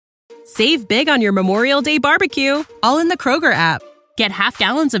Save big on your Memorial Day barbecue, all in the Kroger app. Get half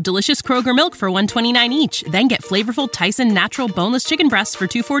gallons of delicious Kroger milk for $1.29 each. Then get flavorful Tyson natural boneless chicken breasts for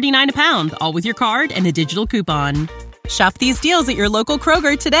 $2.49 a pound, all with your card and a digital coupon. Shop these deals at your local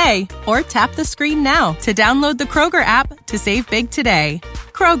Kroger today, or tap the screen now to download the Kroger app to save big today.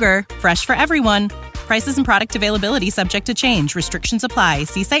 Kroger, fresh for everyone. Prices and product availability subject to change. Restrictions apply.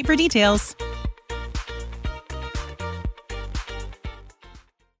 See site for details.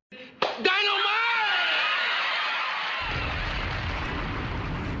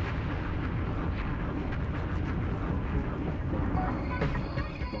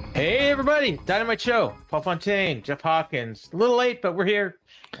 Hey everybody, Dynamite Show. Paul Fontaine, Jeff Hawkins. A little late, but we're here.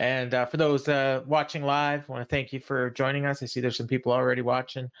 And for those watching live, I want to thank you for joining us. I see there's some people already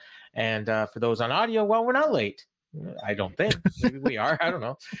watching. And for those on audio, well, we're not late. I don't think. Maybe we are. I don't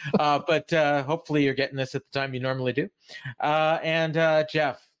know. But hopefully you're getting this at the time you normally do. And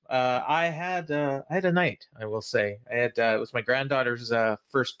Jeff, I had a night, I will say. It was my granddaughter's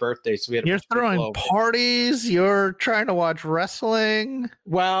first birthday, so we had. You're throwing parties. You're trying to watch wrestling.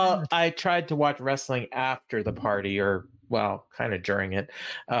 Well, I tried to watch wrestling after the party, or kind of during it.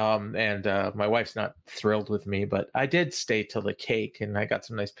 And my wife's not thrilled with me, but I did stay till the cake, and I got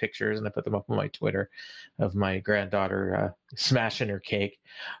some nice pictures, and I put them up on my Twitter of my granddaughter smashing her cake.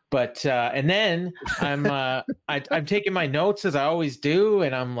 But and then I'm taking my notes as I always do,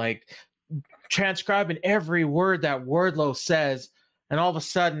 and I'm like transcribing every word that Wardlow says, and all of a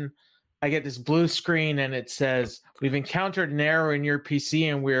sudden I get this blue screen, and it says, "We've encountered an error in your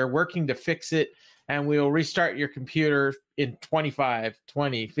PC, and we're working to fix it. And we'll restart your computer in 25,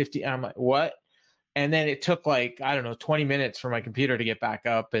 20, 50. I'm like, what? And then it took 20 minutes for my computer to get back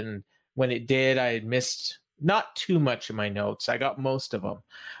up. And when it did, I had missed not too much of my notes. I got most of them.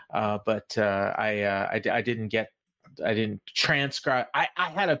 But I didn't transcribe. I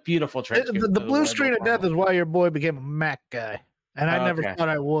had a beautiful transcript. The blue screen of death is why your boy became a Mac guy. And I never thought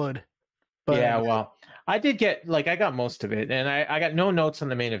I would. But yeah, well. I did get I got most of it, and I got no notes on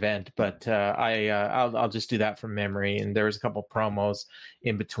the main event, but I'll just do that from memory. And there was a couple promos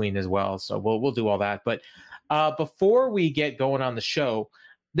in between as well, so we'll do all that. But before we get going on the show,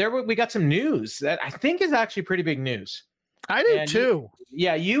 we got some news that I think is actually pretty big news. I did too.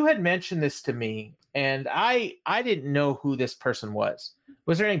 You had mentioned this to me, and I didn't know who this person was.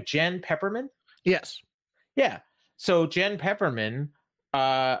 Was her name Jen Pepperman? Yes. Yeah. So Jen Pepperman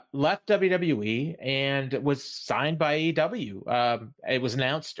left WWE and was signed by AEW. It was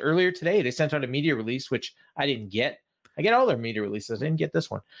announced earlier today. They sent out a media release, which I didn't get. I get all their media releases. I didn't get this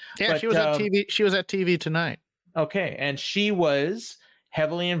one. Yeah, but she was at TV. She was at TV tonight. Okay, and she was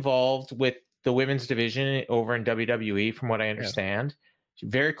heavily involved with the women's division over in WWE, from what I understand. Yeah. She's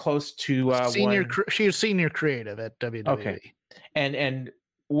very close to she was senior creative at WWE. Okay, and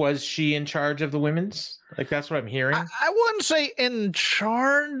was she in charge of the women's? That's what I'm hearing. I wouldn't say in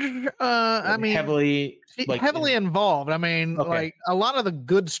charge. I mean, heavily involved. I mean, a lot of the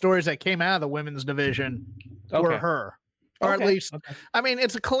good stories that came out of the women's division were her, or at least. Okay. I mean,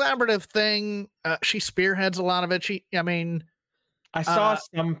 it's a collaborative thing. She spearheads a lot of it. I saw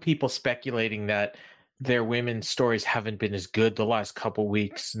some people speculating that their women's stories haven't been as good the last couple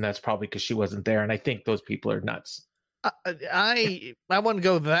weeks, and that's probably because she wasn't there. And I think those people are nuts. I wouldn't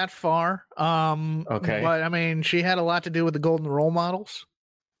go that far. Okay. But I mean, she had a lot to do with the Golden Role Models.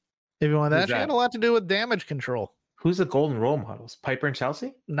 If you want that, she had a lot to do with Damage Control. Who's the Golden Role Models? Piper and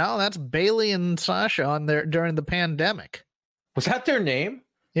Chelsea? No, that's Bailey and Sasha on there during the pandemic. Was that their name?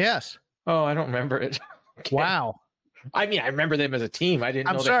 Yes. Oh, I don't remember it. Okay. Wow. I mean, I remember them as a team. I didn't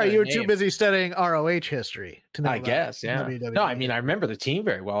know. I'm sorry, you were too busy studying ROH history to know. I guess, yeah. WWE. No, I mean, I remember the team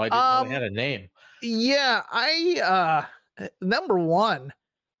very well. I didn't know they had a name. Yeah, number one,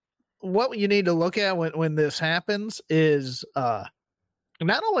 what you need to look at when this happens is not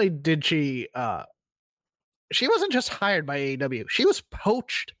only did she wasn't just hired by AEW, she was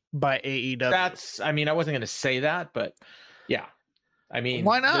poached by AEW. I wasn't going to say that, but yeah. I mean,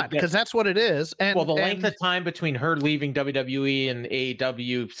 why not? Because that's what it is. And the length of time between her leaving WWE and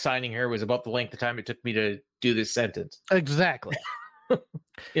AEW signing her was about the length of time it took me to do this sentence. Exactly.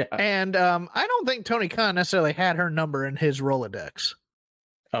 Yeah. And I don't think Tony Khan necessarily had her number in his Rolodex.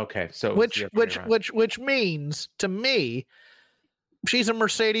 Okay, so which means to me, she's a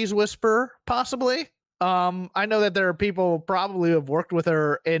Mercedes whisperer, possibly. I know that there are people probably who have worked with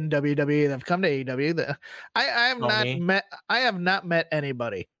her in WWE that have come to AEW. I have not met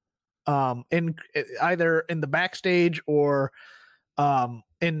anybody in either in the backstage or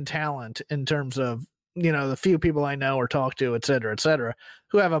in talent in terms of, the few people I know or talk to, et cetera,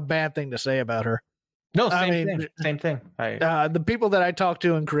 who have a bad thing to say about her. No, same thing. The people that I talked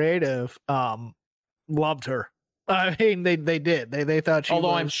to in creative loved her. I mean, they did. They thought she.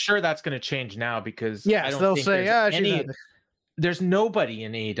 Although I'm sure that's going to change now because yes, they'll say, there's nobody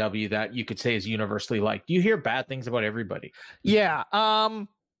in AEW that you could say is universally liked. You hear bad things about everybody. Yeah.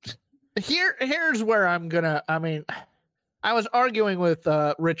 Here's where I'm gonna. I mean, I was arguing with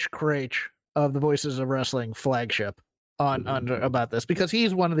Rich Craich of the Voices of Wrestling flagship on about this because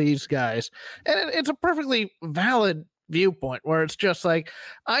he's one of these guys, and it's a perfectly valid viewpoint where it's just like,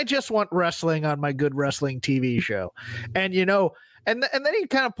 I just want wrestling on my good wrestling TV show, and and then he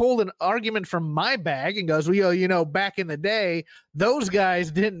kind of pulled an argument from my bag and goes, well, back in the day, those guys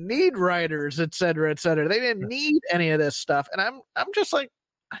didn't need writers, et cetera, et cetera. They didn't need any of this stuff, and I'm just like,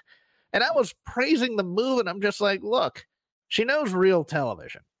 and I was praising the move, and I'm just like, look, she knows real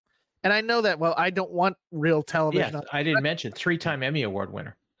television. And I know that, well, I don't want real television. Yes, I didn't mention 3-time Emmy Award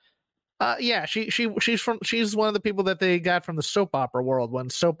winner. Yeah, she's one of the people that they got from the soap opera world when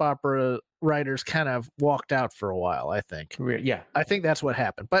soap opera writers kind of walked out for a while, I think. Yeah. I think that's what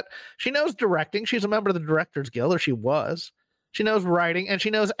happened. But she knows directing. She's a member of the Directors Guild, or she was. She knows writing, and she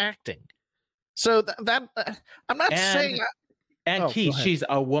knows acting. So that I'm not saying. And Keith, she's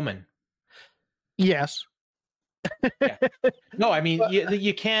a woman. Yes. Yeah. No, I mean, but,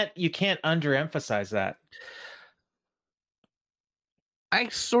 you can't underemphasize that. I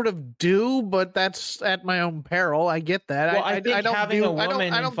sort of do, but that's at my own peril. I get that. Well, I think having a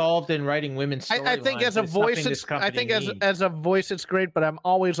woman involved in writing women's storylines, I think as a voice, as a voice, it's great. But I'm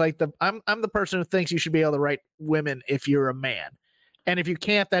always like I'm the person who thinks you should be able to write women if you're a man, and if you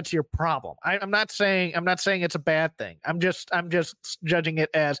can't, that's your problem. I'm not saying it's a bad thing. I'm just judging it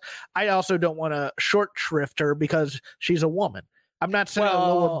as I also don't want to short shrift her because she's a woman. I'm not saying a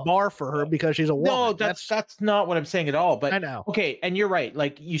lower bar for her because she's a woman. No, that's not what I'm saying at all. But I know. Okay, and you're right.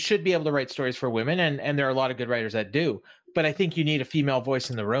 Like, you should be able to write stories for women, and there are a lot of good writers that do. But I think you need a female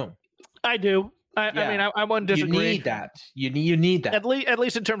voice in the room. I do. I mean, I wouldn't disagree. You need that. You need that. At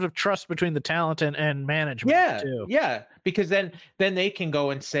least in terms of trust between the talent and management. Yeah, too. Yeah. Because then they can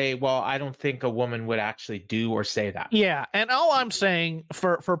go and say, well, I don't think a woman would actually do or say that. Yeah, and all I'm saying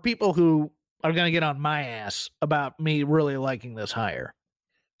for people who are going to get on my ass about me really liking this hire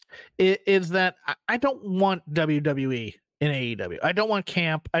is that I don't want WWE in AEW. I don't want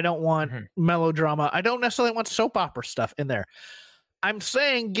camp. I don't want melodrama. I don't necessarily want soap opera stuff in there. I'm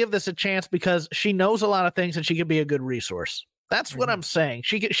saying give this a chance because she knows a lot of things and she could be a good resource. That's what I'm saying.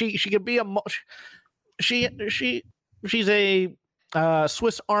 She could be she's a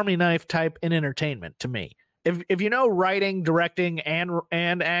Swiss Army knife type in entertainment to me. If you know writing, directing,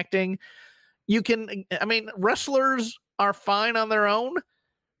 and acting, you can. I mean, wrestlers are fine on their own,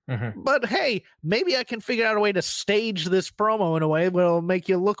 but hey, maybe I can figure out a way to stage this promo in a way that'll make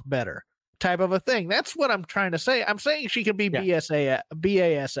you look better. Type of a thing. That's what I'm trying to say. I'm saying she can be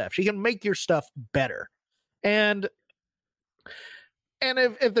BASF. She can make your stuff better. And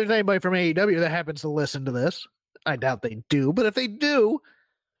if there's anybody from AEW that happens to listen to this, I doubt they do, but if they do,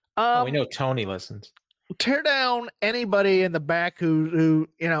 we know Tony listens. Tear down anybody in the back who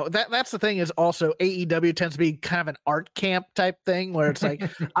that's the thing is also AEW tends to be kind of an art camp type thing where it's like,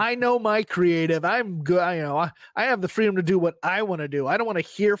 I know my creative, I'm good, I have the freedom to do what I want to do. I don't want to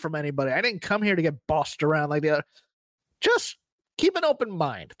hear from anybody. I didn't come here to get bossed around like the other. Just keep an open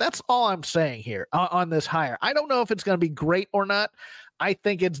mind. That's all I'm saying here on this hire. I don't know if it's going to be great or not. I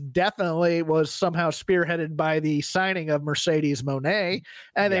think it's definitely was somehow spearheaded by the signing of Mercedes Moné.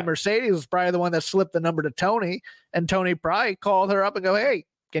 And then Mercedes was probably the one that slipped the number to Tony. And Tony probably called her up and go, hey,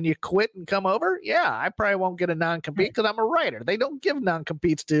 can you quit and come over? Yeah, I probably won't get a non-compete because I'm a writer. They don't give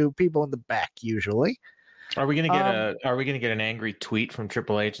non-competes to people in the back usually. Are we gonna get an angry tweet from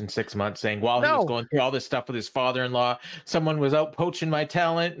Triple H in 6 months saying, while he was going through all this stuff with his father-in-law, someone was out poaching my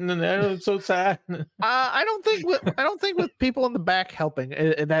talent, and it's so sad. I don't think with people in the back helping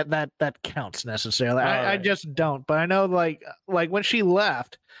that counts necessarily. I just don't. But I know like when she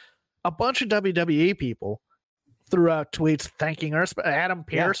left, a bunch of WWE people threw out tweets thanking her, Adam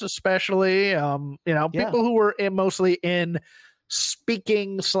Pearce especially. People who were mostly in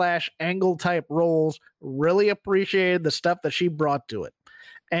speaking / angle type roles really appreciated the stuff that she brought to it.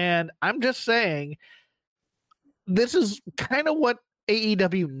 And I'm just saying, this is kind of what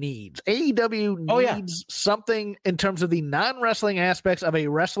AEW needs. AEW needs something in terms of the non-wrestling aspects of a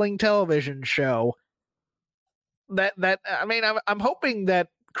wrestling television show I'm hoping that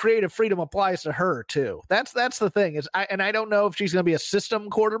creative freedom applies to her too. That's the thing is I don't know if she's going to be a system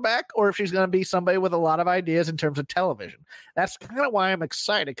quarterback or if she's going to be somebody with a lot of ideas in terms of television. That's kind of why I'm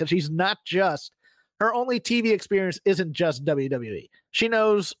excited, because she's not just her only TV experience isn't just WWE. She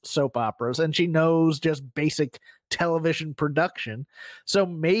knows soap operas and she knows just basic television production. So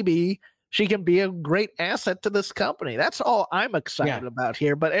maybe she can be a great asset to this company. That's all I'm excited about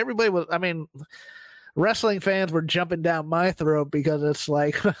here. But everybody was, I mean, wrestling fans were jumping down my throat because it's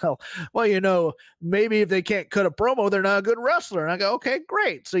like, well, you know, maybe if they can't cut a promo, they're not a good wrestler. And I go, okay,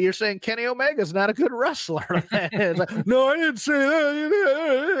 great. So you're saying Kenny Omega's not a good wrestler? It's like, no, I didn't say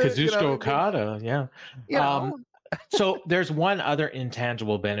that. Kazuchika Okada, yeah. You know? So there's one other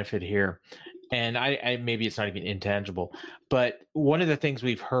intangible benefit here, and I maybe it's not even intangible, but one of the things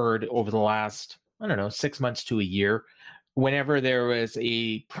we've heard over the last, I don't know, 6 months to a year, whenever there was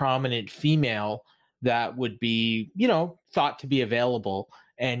a prominent female that would be, you know, thought to be available,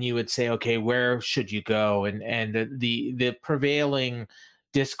 and you would say, okay, where should you go? And the prevailing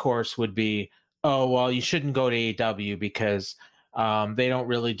discourse would be, oh, well, you shouldn't go to AEW because they don't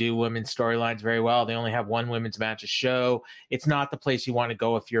really do women's storylines very well. They only have one women's match a show. It's not the place you want to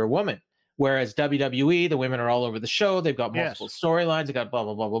go if you're a woman. Whereas WWE, the women are all over the show. They've got multiple storylines. They got blah,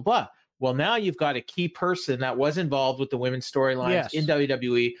 blah, blah, blah, blah. Well, now you've got a key person that was involved with the women's storylines in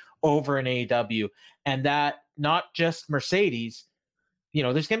WWE over in AEW. And that not just Mercedes, you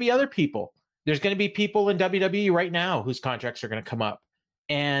know, there's going to be other people. There's going to be people in WWE right now whose contracts are going to come up.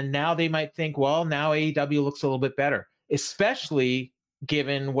 And now they might think, well, now AEW looks a little bit better, especially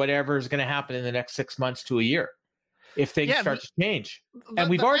given whatever is going to happen in the next 6 months to a year if things start to change. And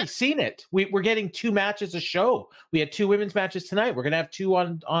we've already seen it. We're getting 2 matches a show. We had 2 women's matches tonight. We're going to have 2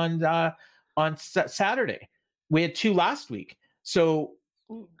 on Saturday. We had 2 last week. So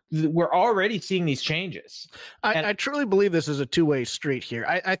we're already seeing these changes. I truly believe this is a two-way street here.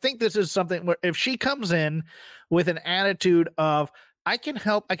 I think this is something where if she comes in with an attitude of, I can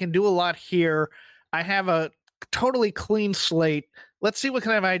help, I can do a lot here, I have a totally clean slate, let's see what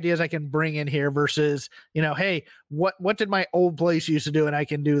kind of ideas I can bring in here versus, you know, hey, what did my old place used to do and I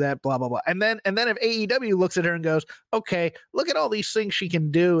can do that, blah, blah, blah. And then if AEW looks at her and goes, okay, look at all these things she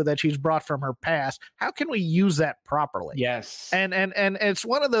can do that she's brought from her past. How can we use that properly? Yes. And it's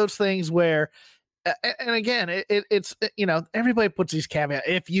one of those things where, and again, it's, you know, everybody puts these caveats,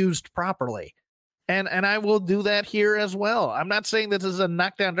 if used properly. And I will do that here as well. I'm not saying this is a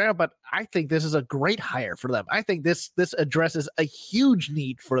knockdown drag, but I think this is a great hire for them. I think this addresses a huge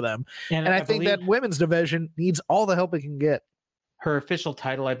need for them. And I think that women's division needs all the help it can get. Her official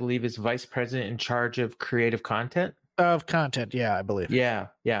title, I believe, is Vice President in charge of creative content. Yeah, I believe.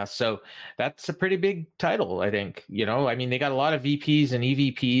 Yeah. So that's a pretty big title, I think. You know, I mean, they got a lot of VPs and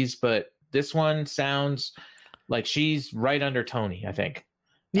EVPs, but this one sounds like she's right under Tony, I think.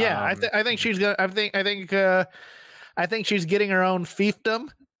 Yeah, I think she's gonna. I think she's getting her own fiefdom.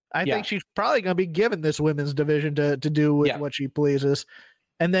 I think she's probably going to be given this women's division to do with what she pleases,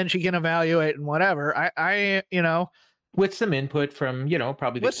 and then she can evaluate and whatever. I you know, with some input from, you know,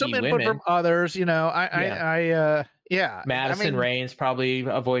 probably with some input from others. You know, Madison Rain's probably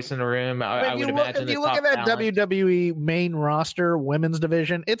a voice in the room. I would imagine. If you look at that WWE main roster women's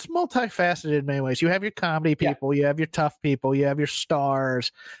division, it's multifaceted in many ways. You have your comedy people, you have your tough people, you have your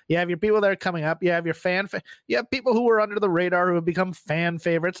stars, you have your people that are coming up, you have your you have people who were under the radar who have become fan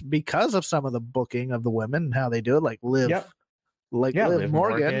favorites because of some of the booking of the women and how they do it, like Liv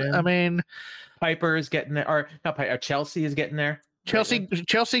Morgan. I mean, Piper is getting there, or not Piper, Chelsea is getting there.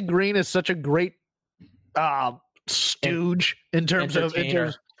 Chelsea Green is such a great stooge in terms of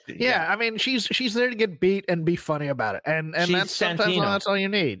I mean, she's there to get beat and be funny about it, and that's sometimes that's all you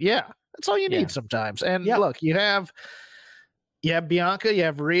need. That's all you need sometimes. And look, you have Bianca, you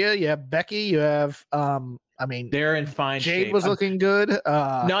have Rhea, you have Becky, you have I mean, they're in fine shape. Jade was looking good.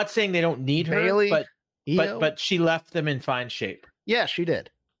 Not saying they don't need Bailey, her, but she left them in fine shape. Yeah, she did.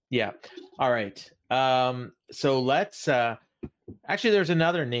 Yeah. All right. So let's actually, there's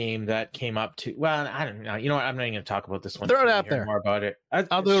another name that came up to. Well, I don't know. You know what? I'm not even going to talk about this one. Throw it out there. More about it.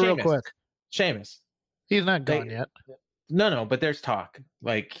 I'll do it real quick. Sheamus. He's not gone yet. No, but there's talk.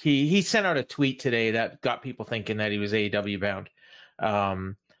 Like he sent out a tweet today that got people thinking that he was AEW bound.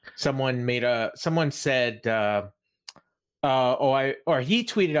 Someone said, he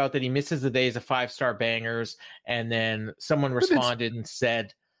tweeted out that he misses the days of 5-star bangers, and then someone responded and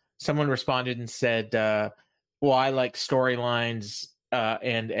said, well, I like storylines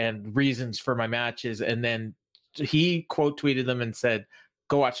and reasons for my matches. And then he quote tweeted them and said,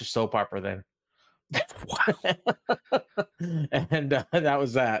 go watch a soap opera then. And that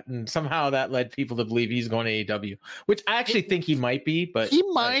was that. And somehow that led people to believe he's going to AEW, which I actually think he might be, but he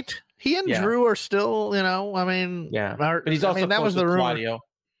might. He and Drew are still, you know, I mean, but he's also that was the rumor. Claudio.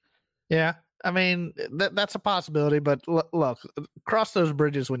 Yeah. I mean, that's a possibility, but look, cross those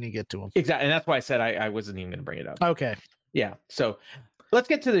bridges when you get to them. Exactly. And that's why I said I wasn't even going to bring it up. Okay. Yeah. So let's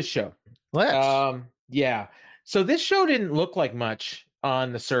get to this show. Let's. Yeah. So this show didn't look like much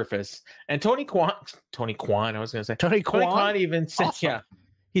on the surface. And Tony Khan, I was going to say. Tony Khan even sent, awesome.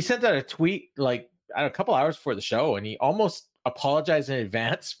 He sent out a tweet like a couple hours before the show, and he almost apologized in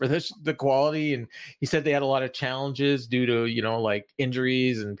advance for the quality. And he said they had a lot of challenges due to, like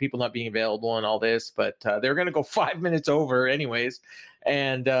injuries and people not being available and all this, but they're going to go 5 minutes over anyways.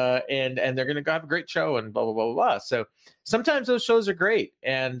 And they're going to have a great show and blah, blah, blah, blah, blah. So sometimes those shows are great.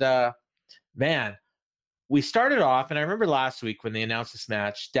 And man, we started off, and I remember last week when they announced this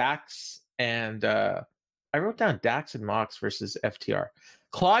match, Dax and I wrote down Dax and Mox versus FTR,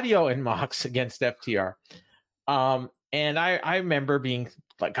 Claudio and Mox against FTR. And I remember being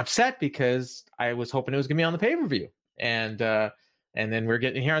like upset because I was hoping it was gonna be on the pay-per-view. And then we're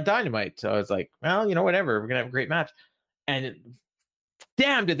getting here on Dynamite. So I was like, well, whatever, we're gonna have a great match. And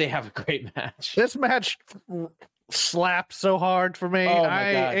damn, did they have a great match. This match slapped so hard for me. Oh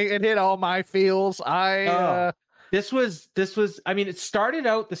my God. It hit all my feels. This was, I mean, it started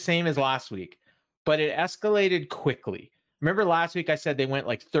out the same as last week, but it escalated quickly. Remember last week I said they went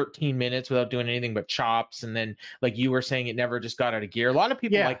like 13 minutes without doing anything but chops, and then like you were saying, it never just got out of gear. A lot of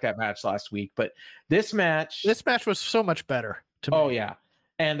people liked that match last week, but this match was so much better to me. Oh yeah.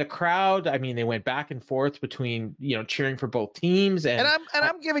 And the crowd, I mean, they went back and forth between, cheering for both teams, and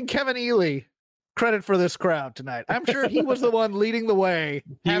I'm giving Kevin Ely credit for this crowd tonight. I'm sure he was the one leading the way,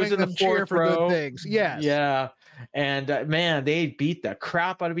 having them cheer for good things. Yes. Yeah. And man, they beat the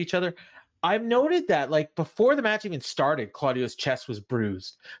crap out of each other. I've noted that like before the match even started, Claudio's chest was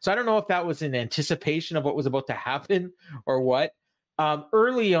bruised. So I don't know if that was in anticipation of what was about to happen or what.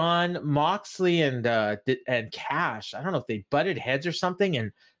 Early on, Moxley and Cash, I don't know if they butted heads or something,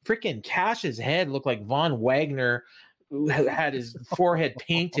 and freaking Cash's head looked like Von Wagner had his forehead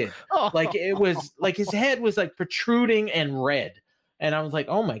painted. Like it was like his head was like protruding and red. And I was like,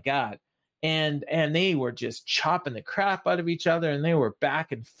 oh my God. And they were just chopping the crap out of each other, and they were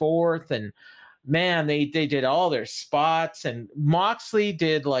back and forth, and man, they did all their spots, and Moxley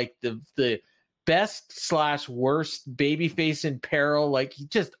did like the best / worst babyface in peril, like he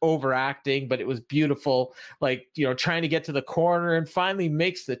just overacting, but it was beautiful, like trying to get to the corner and finally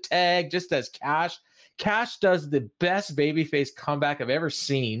makes the tag just as Cash does the best babyface comeback I've ever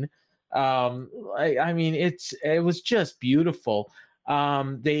seen. I mean, it was just beautiful.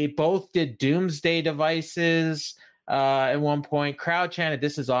 They both did doomsday devices at one point. Crowd chanted,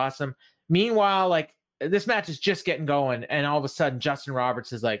 "This is awesome." Meanwhile, like this match is just getting going, and all of a sudden Justin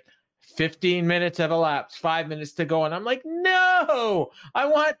Roberts is like, 15 minutes have elapsed, 5 minutes to go. And I'm like, no, I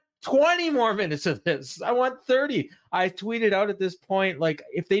want 20 more minutes of this. I want 30. I tweeted out at this point, like,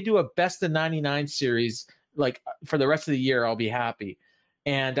 if they do a best of 99 series, like for the rest of the year, I'll be happy.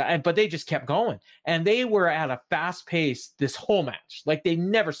 But they just kept going, and they were at a fast pace this whole match. Like they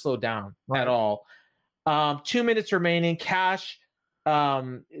never slowed down at all. 2 minutes remaining. Cash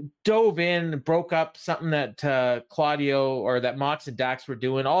dove in, broke up something that Claudio or that Mox and Dax were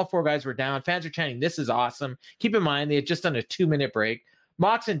doing. All four guys were down. Fans are chanting, "This is awesome." Keep in mind, they had just done a 2-minute break.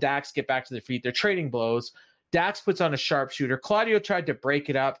 Mox and Dax get back to their feet. They're trading blows. Dax puts on a sharpshooter. Claudio tried to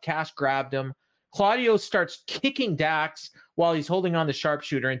break it up. Cash grabbed him. Claudio starts kicking Dax while he's holding on the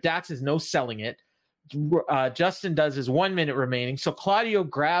sharpshooter, and Dax is no selling it. Justin does his 1 minute remaining. So Claudio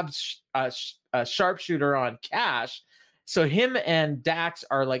grabs a sharpshooter on Cash. So him and Dax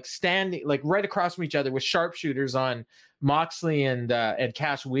are like standing like right across from each other with sharpshooters on Moxley and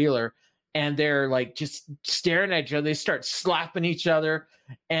Cash Wheeler, and they're like just staring at each other. They start slapping each other,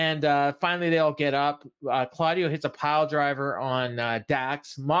 and finally they all get up. Claudio hits a pile driver on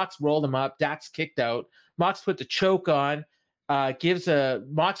Dax. Mox rolled him up. Dax kicked out. Mox put the choke on. Mox gives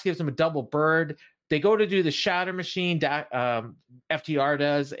him a double bird. They go to do the shatter machine. FTR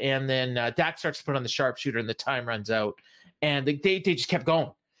does, and then Dax starts to put on the sharpshooter, and the time runs out. And they just kept going.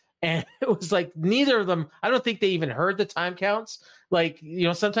 And it was like neither of them, I don't think they even heard the time counts. Like,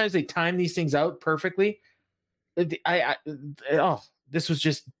 sometimes they time these things out perfectly. This was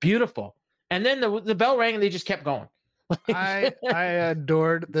just beautiful. And then the bell rang and they just kept going. I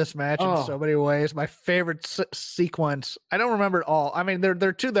adored this match in so many ways. My favorite sequence, I don't remember it all. I mean, there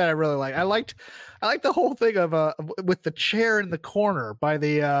are two that I really like. I liked the whole thing of with the chair in the corner by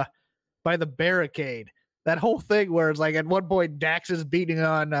the barricade. That whole thing where it's like at one point Dax is beating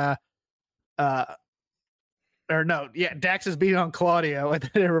on Dax is beating on Claudio, and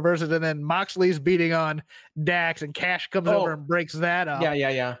then it reverses, and then Moxley's beating on Dax, and Cash comes over and breaks that up.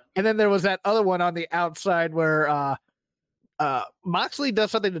 Yeah. And then there was that other one on the outside where Moxley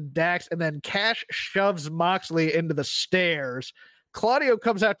does something to Dax, and then Cash shoves Moxley into the stairs. Claudio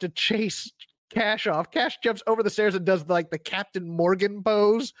comes out to chase Cash off. Cash jumps over the stairs and does like the Captain Morgan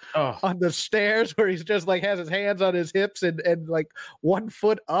pose on the stairs, where he's just like has his hands on his hips and like 1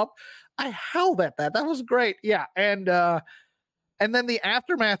 foot up. I howled at that. That was great. Yeah, and then the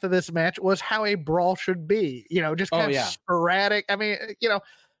aftermath of this match was how a brawl should be. Just kind of sporadic. I mean,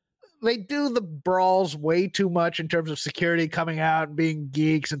 they do the brawls way too much in terms of security coming out and being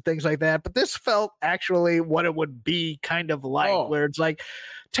geeks and things like that. But this felt actually what it would be kind of like, where it's like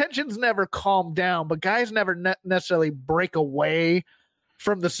tensions never calm down, but guys never necessarily break away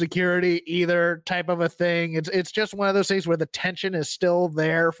from the security either, type of a thing. It's just one of those things where the tension is still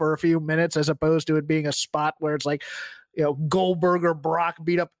there for a few minutes, as opposed to it being a spot where it's like, Goldberg or Brock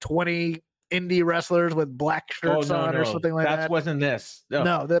beat up 20 indie wrestlers with black shirts on or something like that. That wasn't this.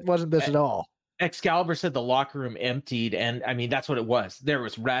 No, that wasn't this at all. Excalibur said the locker room emptied, and I mean, that's what it was. There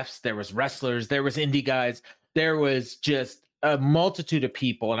was refs, there was wrestlers, there was indie guys, there was just a multitude of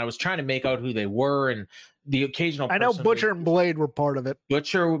people, and I was trying to make out who they were, and the occasional person. I know Butcher and Blade were part of it.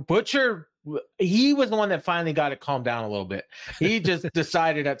 Butcher, he was the one that finally got it calmed down a little bit. He just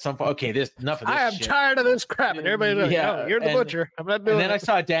decided at some point, okay, enough of this. I am tired of this crap, and everybody's like, "Oh, you're the Butcher. I'm not doing it." And then I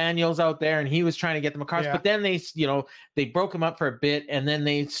saw Daniels out there, and he was trying to get them across. But then they broke him up for a bit, and then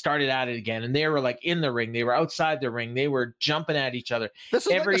they started at it again. And they were like in the ring, they were outside the ring, they were jumping at each other. This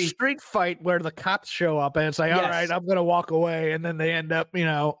is like a street fight where the cops show up, and it's like, all right, I'm gonna walk away, and then they end up,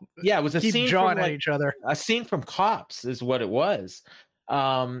 it was a scene jawing at each other. A scene from Cops is what it was.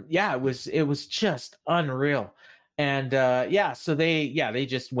 It was just unreal. And so they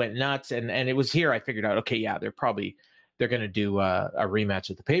just went nuts, and it was here I figured out, okay, they're gonna do a rematch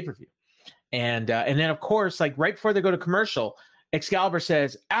at the pay-per-view. And then of course, like right before they go to commercial, Excalibur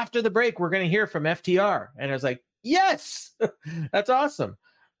says, after the break we're gonna hear from FTR. And I was like, yes, that's awesome.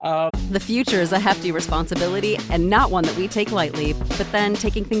 The future is a hefty responsibility and not one that we take lightly. But then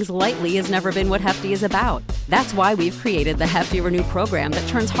taking things lightly has never been what Hefty is about. That's why we've created the Hefty Renew program that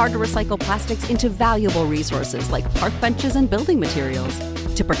turns hard to recycle plastics into valuable resources like park benches and building materials.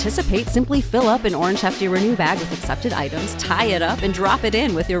 To participate, simply fill up an orange Hefty Renew bag with accepted items, tie it up, and drop it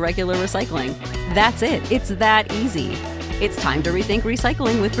in with your regular recycling. That's it. It's that easy. It's time to rethink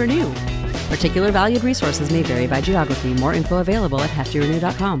recycling with Renew. Particular valued resources may vary by geography. More info available at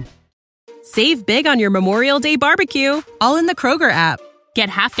heftyrenew.com. Save big on your Memorial Day barbecue, all in the Kroger app. Get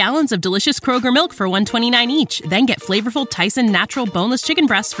half gallons of delicious Kroger milk for $1.29 each. Then get flavorful Tyson natural boneless chicken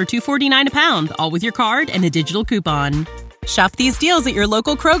breasts for $2.49 a pound, all with your card and a digital coupon. Shop these deals at your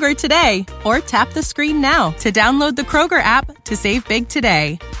local Kroger today, or tap the screen now to download the Kroger app to save big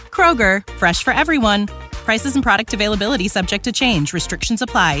today. Kroger, fresh for everyone. Prices and product availability subject to change. Restrictions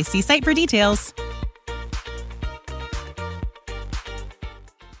apply. See site for details.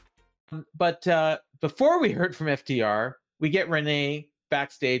 But before we heard from FTR, we get Renee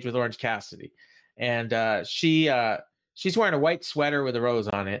backstage with Orange Cassidy. And she's wearing a white sweater with a rose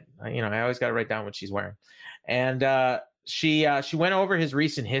on it. I always got to write down what she's wearing. And she went over his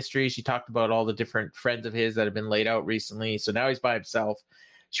recent history. She talked about all the different friends of his that have been laid out recently. So now he's by himself.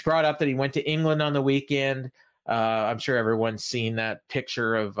 She brought up that he went to England on the weekend. I'm sure everyone's seen that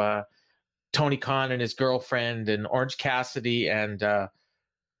picture of Tony Khan and his girlfriend and Orange Cassidy and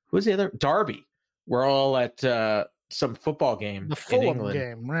who's the other? Darby. We're all at some football game in England.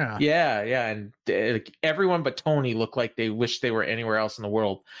 Game, yeah. And everyone but Tony looked like they wish they were anywhere else in the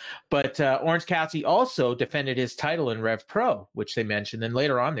world. But Orange Cassidy also defended his title in Rev Pro, which they mentioned. And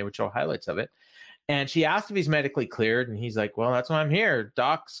later on, they would show highlights of it. And she asked if he's medically cleared, and he's like, well, that's why I'm here.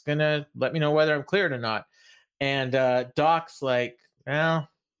 Doc's going to let me know whether I'm cleared or not. And Doc's like, well,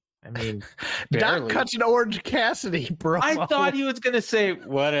 I mean, barely. Doc cuts an Orange Cassidy, bro. I thought he was going to say,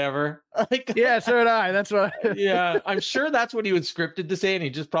 whatever. Yeah, so did I. That's what Yeah, I'm sure that's what he was scripted to say, and he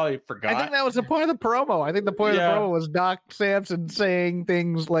just probably forgot. I think that was the point of the promo. I think the point of the promo was Doc Samson saying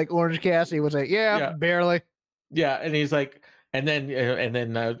things like Orange Cassidy was like, yeah, barely. Yeah, and he's like, and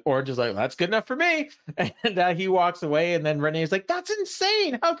then Orange is like, that's good enough for me. And he walks away, and then Renee's like, that's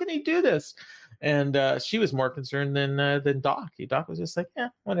insane. How can he do this? And she was more concerned than Doc. Doc was just like, yeah,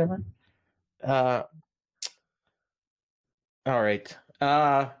 whatever. All right.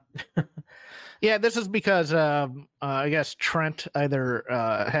 Yeah, this is because I guess Trent either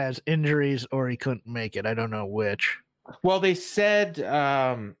has injuries or he couldn't make it. I don't know which. Well, they said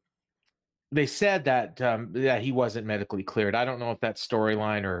that he wasn't medically cleared. I don't know if that's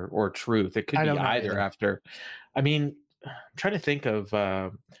storyline or truth. It could be either. After, I mean, I'm trying to think of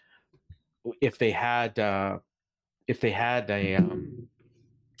if they had a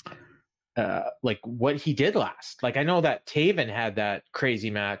like what he did last. Like I know that Taven had that crazy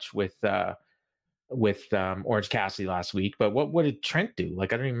match with Orange Cassidy last week, but what did Trent do?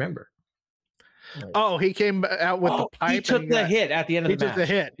 Like I don't even remember. Oh, he came out with the pipe. He took the hit at the end of the match. He took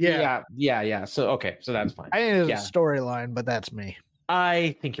the hit. Yeah. So so that's fine. I think it's a storyline, but that's me.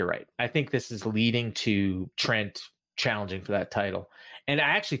 I think you're right. I think this is leading to Trent challenging for that title, and I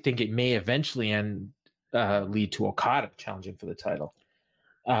actually think it may eventually lead to Okada challenging for the title.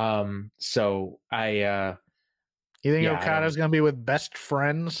 So you think Okada's going to be with Best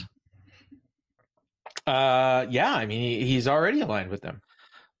Friends? Yeah. I mean, he's already aligned with them.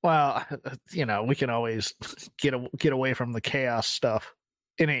 Well, we can always get away from the chaos stuff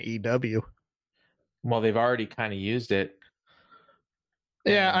in AEW. Well, they've already kind of used it.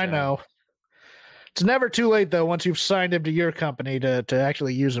 Yeah, I know. It's never too late, though, once you've signed him to your company to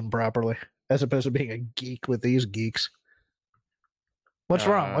actually use him properly, as opposed to being a geek with these geeks. What's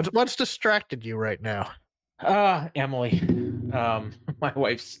wrong? What's distracted you right now? Emily. My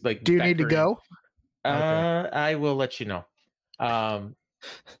wife's like... Do you need to go? Okay. I will let you know.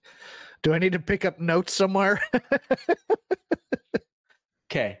 Do I need to pick up notes somewhere?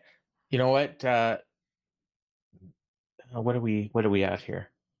 Okay. You know what? What are we at here?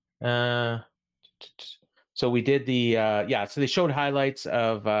 So we did so they showed highlights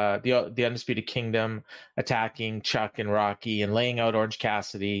of the Undisputed Kingdom attacking Chuck and Rocky and laying out Orange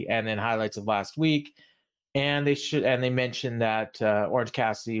Cassidy, and then highlights of last week. And they mentioned that Orange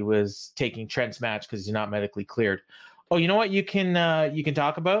Cassidy was taking Trent's match because he's not medically cleared. Oh, you know what you can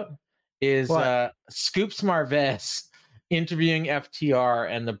talk about is Scoops Marvez interviewing FTR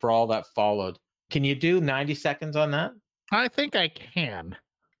and the brawl that followed. Can you do 90 seconds on that? I think I can.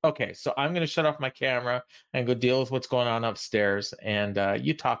 Okay, so I'm going to shut off my camera and go deal with what's going on upstairs, and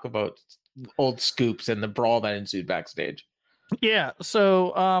you talk about old Scoops and the brawl that ensued backstage. Yeah,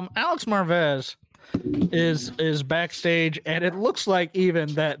 so Alex Marvez is backstage, and it looks like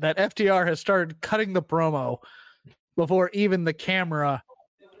even that FTR has started cutting the promo before even the camera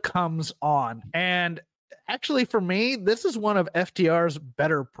comes on. And actually, for me, this is one of FTR's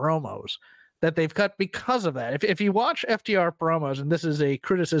better promos that they've cut because of that. If you watch FTR promos, and this is a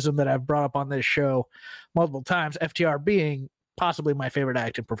criticism that I've brought up on this show multiple times, FTR being possibly my favorite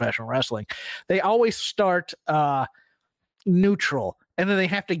act in professional wrestling, they always start neutral, and then they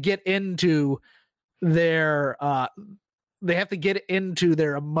have to get into their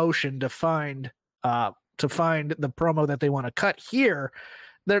emotion to find the promo that they want to cut. Here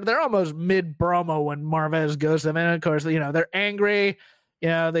they're almost mid promo when Marvez goes to them, and of course they're angry.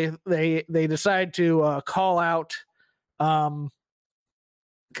 They decide to call out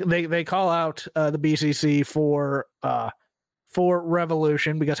they call out the BCC for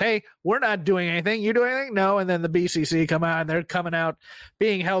Revolution because, hey, we're not doing anything. You do anything? No. And then the BCC come out, and they're coming out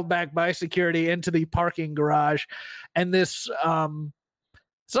being held back by security into the parking garage. And this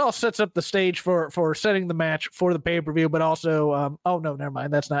all sets up the stage for setting the match for the pay-per-view, but also oh no, never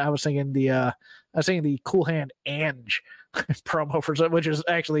mind. That's not, I was thinking the Cool Hand Ange promo for, which is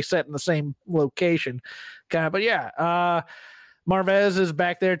actually set in the same location. But yeah, Marvez is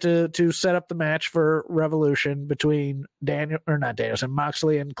back there to set up the match for Revolution between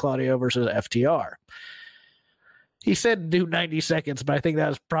Moxley and Claudio versus FTR. He said do 90 seconds, but I think that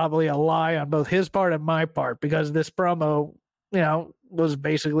was probably a lie on both his part and my part, because this promo, was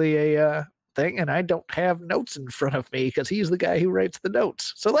basically a thing, and I don't have notes in front of me because he's the guy who writes the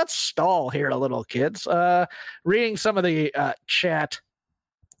notes. So let's stall here a little, kids. Reading some of the chat.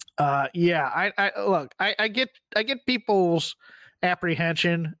 I get people's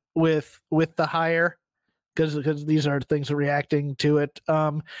apprehension with the hire because these are things reacting to it.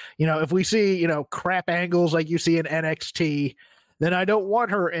 If we see crap angles like you see in NXT, then I don't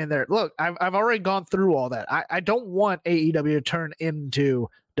want her in there. Look, I've already gone through all that. I don't want AEW to turn into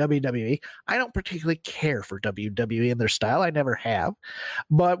WWE. I don't particularly care for WWE and their style. I never have.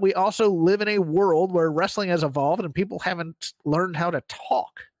 But we also live in a world where wrestling has evolved and people haven't learned how to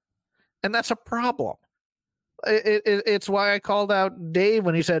talk. And that's a problem. It's why I called out Dave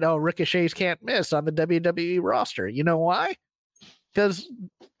when he said, Ricochet's can't miss on the WWE roster. You know why? Because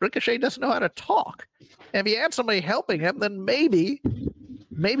Ricochet doesn't know how to talk. And if he had somebody helping him, then maybe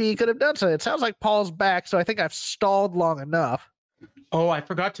he could have done so. It sounds like Paul's back, so I think I've stalled long enough. Oh, I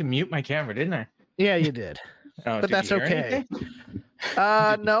forgot to mute my camera, didn't I? Yeah, you did. But that's okay.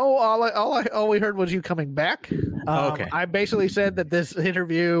 No, all we heard was you coming back. Okay. I basically said that this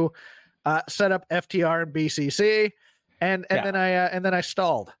interview set up FTR and BCC, and then I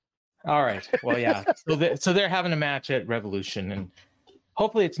stalled. All right. Well, yeah. So they're having a match at Revolution, and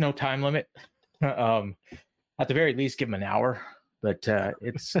hopefully it's no time limit. At the very least, give them an hour. But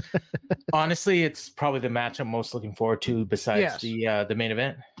it's honestly, it's probably the match I'm most looking forward to besides the main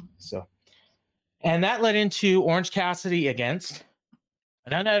event. So, and that led into Orange Cassidy against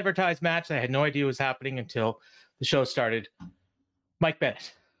an unadvertised match that I had no idea was happening until the show started. Mike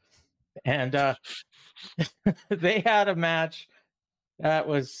Bennett. And they had a match that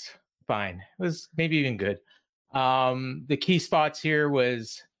was fine. It was maybe even good. The key spots here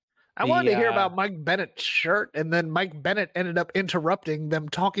was I wanted to hear about Mike Bennett's shirt, and then Mike Bennett ended up interrupting them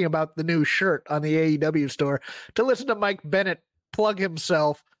talking about the new shirt on the AEW store to listen to Mike Bennett plug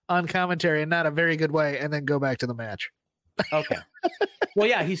himself on commentary in not a very good way, and then go back to the match. Okay. Well,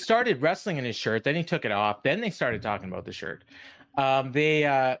 yeah, he started wrestling in his shirt, then he took it off, then they started talking about the shirt.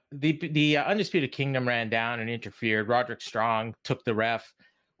 The Undisputed Kingdom ran down and interfered. Roderick Strong took the ref.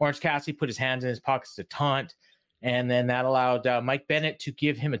 Orange Cassidy put his hands in his pockets to taunt, and then that allowed Mike Bennett to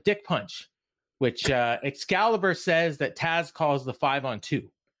give him a dick punch, which Excalibur says that Taz calls the 5-on-2,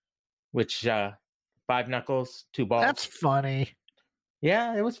 which 5 knuckles, 2 balls. That's funny.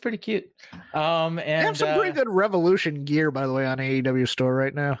 Yeah, it was pretty cute. And they have some pretty good Revolution gear, by the way, on AEW store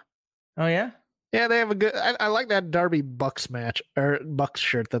right now. Oh yeah. Yeah, they have a good. I like that Darby Bucks match or Bucks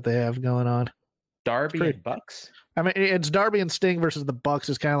shirt that they have going on. Darby and Bucks. I mean, it's Darby and Sting versus the Bucks.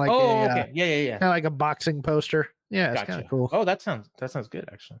 It's kind of like okay, yeah, kind of like a boxing poster. Yeah, it's kind of cool. Oh, that sounds good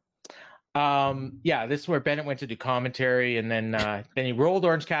actually. Yeah, this is where Bennett went to do commentary, and then he rolled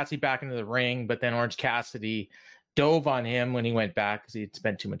Orange Cassidy back into the ring, but then Orange Cassidy dove on him when he went back because he'd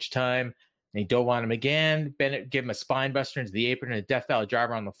spent too much time. And he dove on him again. Bennett gave him a spine buster into the apron and a Death Valley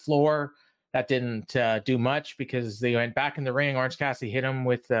driver on the floor. That didn't do much because they went back in the ring. Orange Cassidy hit him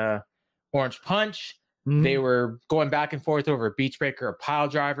with Orange Punch. Mm-hmm. They were going back and forth over a beach breaker, a pile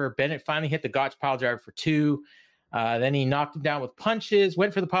driver. Bennett finally hit the Gotch pile driver for 2. Then he knocked him down with punches,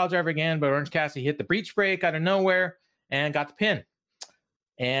 went for the pile driver again, but Orange Cassidy hit the breach break out of nowhere and got the pin.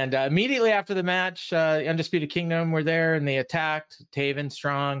 And immediately after the match, Undisputed Kingdom were there and they attacked Taven,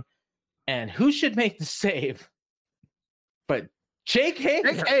 Strong. And who should make the save but Jake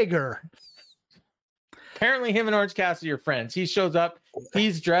Hager? Jake Hager. Apparently him and Orange Cassidy are friends. He shows up.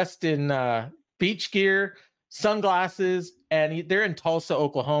 He's dressed in beach gear, sunglasses, and they're in Tulsa,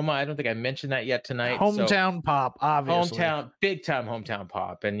 Oklahoma. I don't think I mentioned that yet tonight. Hometown pop, obviously. Big time hometown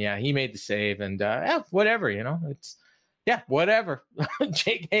pop. And yeah, he made the save. And whatever, it's whatever.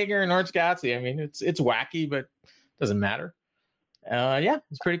 Jake Hager and Orange Cassidy. I mean, it's wacky, but it doesn't matter.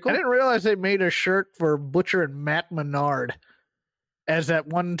 It's pretty cool. I didn't realize they made a shirt for Butcher and Matt Menard as that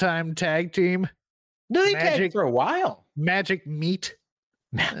one-time tag team. No, they tagged for a while. Magic Meat.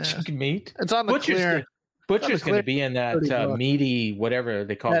 Meat. It's on the clear. Butcher's going to be in that meaty, whatever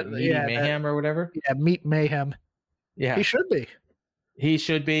they call it, meaty mayhem or whatever. Yeah, Meat Mayhem. Yeah, he should be. He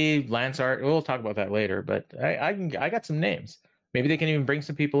should be. Lance Art. We'll talk about that later. But I got some names. Maybe they can even bring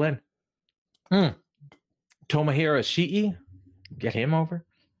some people in. Tomohiro Ishii. Get him over.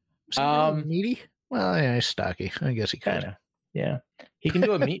 Meaty? Well, yeah, he's stocky. I guess he could. Yeah. He can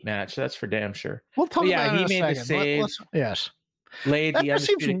do a meat match. That's for damn sure. We'll talk about he made the save. Yes. That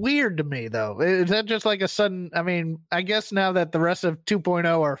seems weird to me, though. Is that just like a sudden? I mean, I guess now that the rest of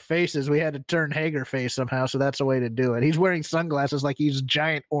 2.0 are faces, we had to turn Hager face somehow, so that's a way to do it. He's wearing sunglasses like he's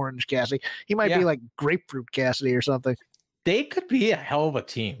giant Orange Cassidy. He might be like Grapefruit Cassidy or something. They could be a hell of a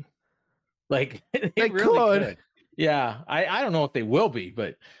team. Like they really could. Yeah, I don't know if they will be,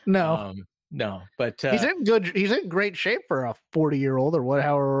 but no, but he's in great shape for a 40-year-old or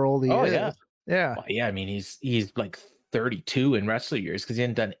however old he is. Yeah. Well, yeah. I mean, he's like 32 in wrestling years because he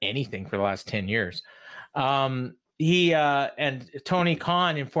hadn't done anything for the last 10 years. He and Tony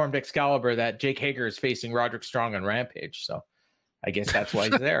Khan informed Excalibur that Jake Hager is facing Roderick Strong on Rampage, so I guess that's why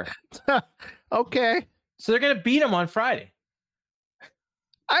he's there. Okay, so they're gonna beat him on Friday.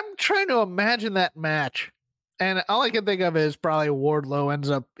 I'm trying to imagine that match. And all I can think of is probably Wardlow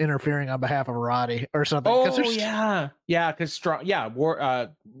ends up interfering on behalf of Roddy or something. Because Strong,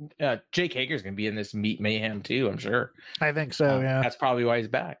 Jake Hager's gonna be in this Meat Mayhem too. I'm sure. I think so. That's probably why he's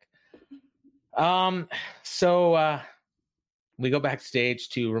back. So we go backstage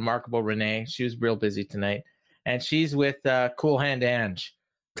to Remarkable Renee. She was real busy tonight, and she's with Cool Hand Ange.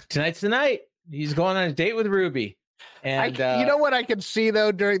 Tonight's the night. He's going on a date with Ruby. And you know what I can see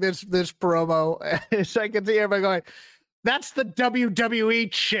though during this promo is I can see everybody going, "That's the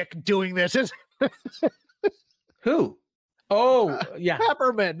WWE chick doing this." Who? Oh, yeah,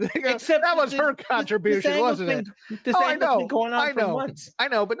 Peppermint. Except that was her contribution, wasn't it? I know. Been going on for months. I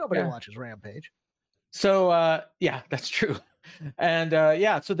know, but nobody watches Rampage. So that's true. And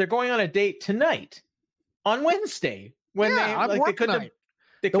so they're going on a date tonight on Wednesday when they couldn't.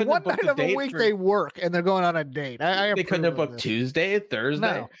 The one night of a week they work and they're going on a date. They couldn't have booked Tuesday,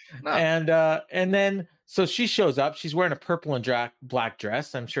 Thursday. No. And then so she shows up. She's wearing a purple and black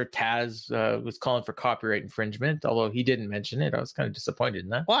dress. I'm sure Taz was calling for copyright infringement, although he didn't mention it. I was kind of disappointed in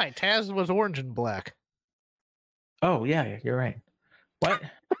that. Why? Taz was orange and black. Oh yeah, you're right. What?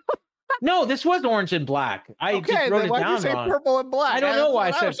 No, this was orange and black. I just wrote it down wrong. Purple and black? I don't know why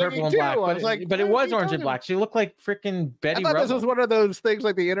I said purple and black, but it was orange and black. She looked like freaking Betty Rubble. This was one of those things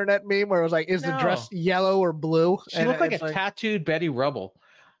like the internet meme where it was like, is the dress yellow or blue? She looked like a tattooed Betty Rubble.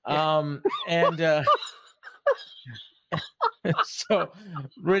 So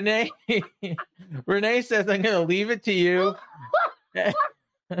Renee says, I'm going to leave it to you.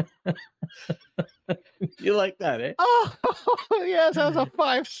 You like that, eh? Oh, yes, that was a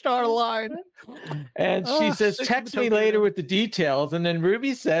 5-star line. And she says, text me later with the details. And then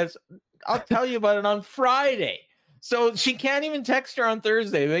Ruby says, I'll tell you about it on Friday. So she can't even text her on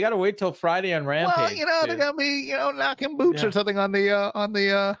Thursday. They got to wait till Friday on Rampage. Well, they got me, knocking boots or something on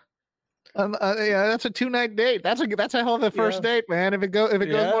the that's a 2-night date. That's a hell of a first date, man. If it goes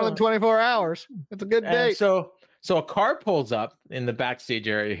more than 24 hours, it's a good date. So a car pulls up in the backstage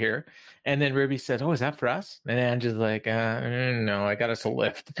area here, and then Ruby says, "Oh, is that for us?" And Angela's like, "No, I got us a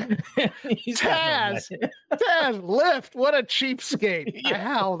lift." Taz, lift! What a cheapskate! I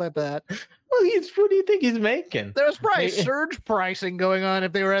howled at that. Well, what do you think he's making? There was probably surge pricing going on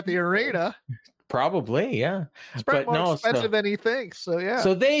if they were at the arena. Probably, yeah. It's probably more expensive than he thinks. So yeah.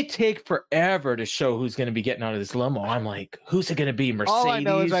 So they take forever to show who's going to be getting out of this limo. I'm like, who's it going to be? Mercedes, all I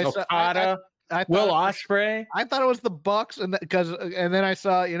know is Okada, Will Ospreay. I thought it was the Bucks, and then I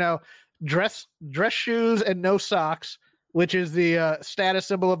saw dress shoes and no socks, which is the status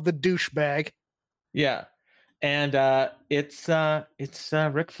symbol of the douchebag. Yeah, and it's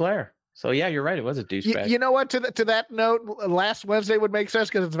Ric Flair. So yeah, you're right. It was a douchebag. You know what? To that note, last Wednesday would make sense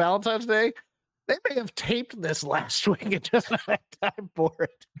because it's Valentine's Day. They may have taped this last week and just not had time for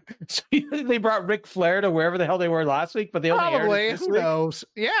it. So they brought Ric Flair to wherever the hell they were last week, but they only aired it this week. Who knows?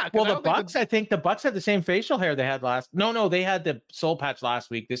 Yeah. Well, the Bucks, I think the Bucks had the same facial hair they had last. No, they had the soul patch last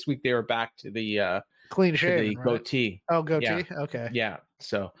week. This week they were back to the clean shave, the goatee. Oh, goatee. Yeah. Okay. Yeah.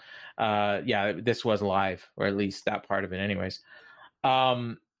 So, this was live, or at least that part of it, anyways.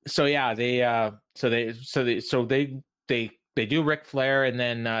 So yeah, they do Ric Flair, and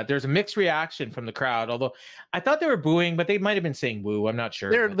then there's a mixed reaction from the crowd. Although I thought they were booing, but they might have been saying "woo." I'm not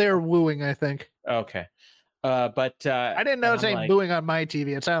sure. They're wooing, I think. Okay, but I didn't know saying booing on my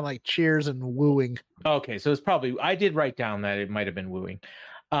TV. It sounded like cheers and wooing. Okay, so it's probably I did write down that it might have been wooing,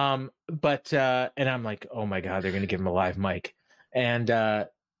 but and I'm like, oh my god, they're gonna give him a live mic, and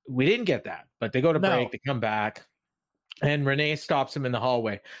we didn't get that. But they go to break, they come back. And Renee stops him in the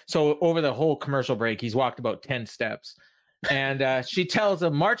hallway. So over the whole commercial break, he's walked about 10 steps. And she tells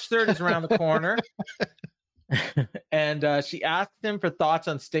him March 3rd is around the corner. And she asked him for thoughts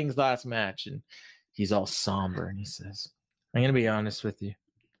on Sting's last match. And he's all somber. And he says, I'm going to be honest with you.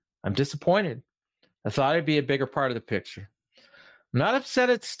 I'm disappointed. I thought I'd be a bigger part of the picture. I'm not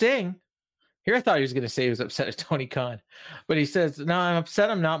upset at Sting. Here I thought he was going to say he was upset at Tony Khan. But he says, no, I'm upset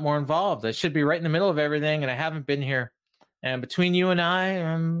I'm not more involved. I should be right in the middle of everything. And I haven't been here. And between you and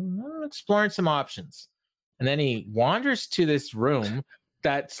I'm exploring some options. And then he wanders to this room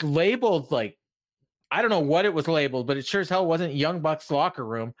that's labeled like, I don't know what it was labeled, but it sure as hell wasn't Young Bucks locker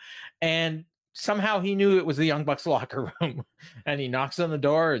room. And somehow he knew it was the Young Bucks locker room. And he knocks on the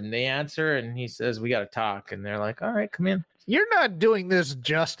door and they answer and he says, we got to talk. And they're like, all right, come in. You're not doing this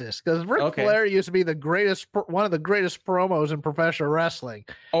justice because Ric Flair used to be one of the greatest promos in professional wrestling.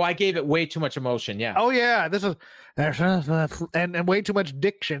 Oh, I gave it way too much emotion. Yeah. Oh yeah, this is and way too much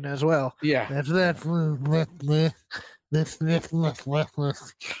diction as well. Yeah. I'm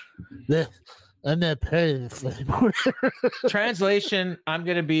not paying this anymore. Translation: I'm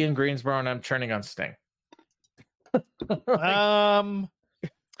going to be in Greensboro and I'm turning on Sting. Well,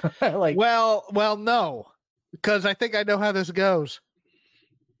 no. Because I think I know how this goes.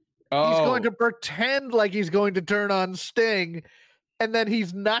 Oh. He's going to pretend like he's going to turn on Sting, and then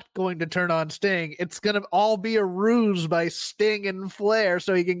he's not going to turn on Sting. It's going to all be a ruse by Sting and Flair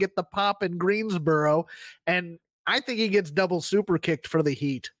so he can get the pop in Greensboro. And I think he gets double super kicked for the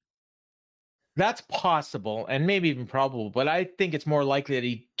heat. That's possible, and maybe even probable, but I think it's more likely that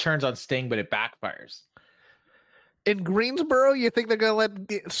he turns on Sting, but it backfires. In Greensboro, you think they're going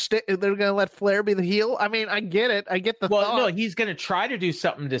to let Flair be the heel? I mean, I get it. I get the thought. No, he's going to try to do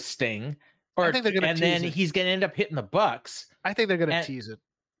something to Sting, I think they're going to tease then it. He's going to end up hitting the Bucks. I think they're going to tease it.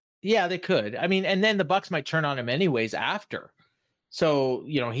 Yeah, they could. I mean, and then the Bucks might turn on him anyways after. So,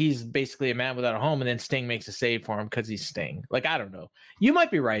 he's basically a man without a home, and then Sting makes a save for him because he's Sting. Like, I don't know. You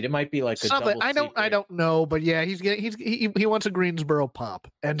might be right. It might be like a something. I don't know, but yeah, he wants a Greensboro pop,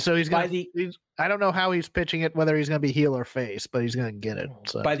 and so I don't know how he's pitching it, whether he's going to be heel or face, but he's going to get it.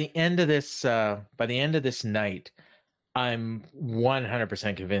 So. By the end of this night, I'm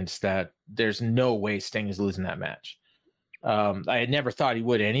 100% convinced that there's no way Sting is losing that match. I had never thought he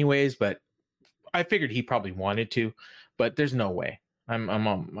would, anyways, but I figured he probably wanted to. But there's no way.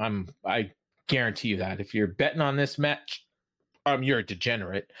 I guarantee you that if you're betting on this match, you're a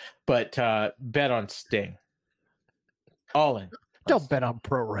degenerate. But bet on Sting. All in. Don't bet on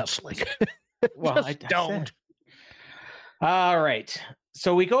pro wrestling. Well, I don't. All right.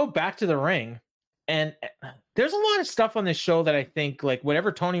 So we go back to the ring, and there's a lot of stuff on this show that I think, like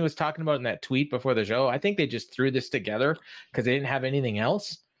whatever Tony was talking about in that tweet before the show, I think they just threw this together because they didn't have anything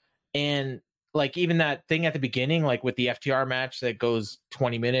else. And like even that thing at the beginning, like with the FTR match that goes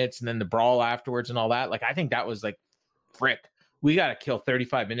 20 minutes and then the brawl afterwards and all that, like I think that was like, frick, we got to kill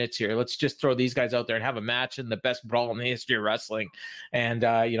 35 minutes here. Let's just throw these guys out there and have a match in the best brawl in the history of wrestling. And,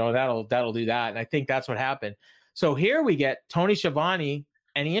 that'll do that. And I think that's what happened. So here we get Tony Schiavone,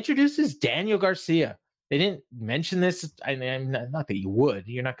 and he introduces Daniel Garcia. They didn't mention this. I mean, not that you would.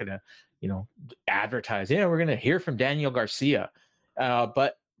 You're not going to, advertise. Yeah, we're going to hear from Daniel Garcia.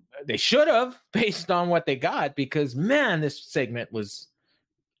 But they should have, based on what they got, because man, this segment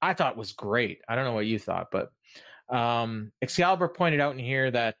I thought was great. I don't know what you thought, but Excalibur pointed out in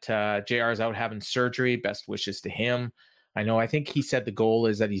here that JR is out having surgery. Best wishes to him. I think he said the goal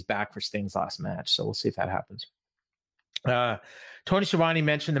is that he's back for Sting's last match, so we'll see if that happens. Tony Schiavone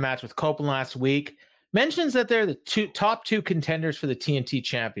mentioned the match with Copeland last week. Mentions that they're the top two contenders for the TNT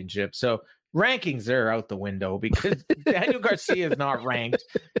Championship. So rankings are out the window because Daniel Garcia is not ranked,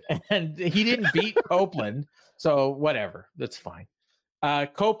 and he didn't beat Copeland. So whatever, that's fine.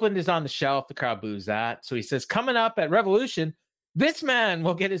 Copeland is on the shelf. The crowd boos that. So he says, coming up at Revolution, this man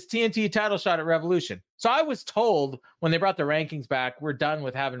will get his TNT title shot at Revolution. So I was told when they brought the rankings back, we're done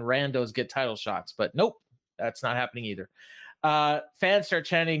with having randos get title shots, but nope, that's not happening either. Fans start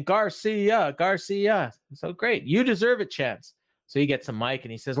chanting, Garcia, Garcia. So great. You deserve it, chance. So he gets a mic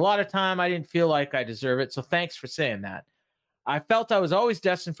and he says, a lot of time I didn't feel like I deserve it. So thanks for saying that. I felt I was always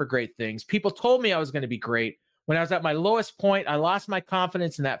destined for great things. People told me I was going to be great. When I was at my lowest point, I lost my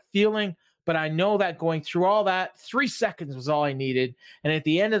confidence in that feeling. But I know that going through all that, 3 seconds was all I needed. And at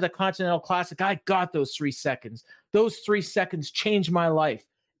the end of the Continental Classic, I got those 3 seconds. Those 3 seconds changed my life.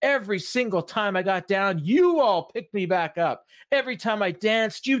 Every single time I got down, you all picked me back up. Every time I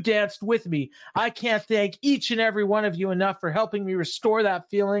danced, you danced with me. I can't thank each and every one of you enough for helping me restore that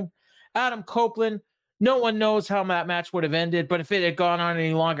feeling. Adam Copeland, no one knows how that match would have ended, but if it had gone on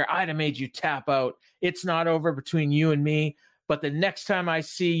any longer, I'd have made you tap out. It's not over between you and me, but the next time I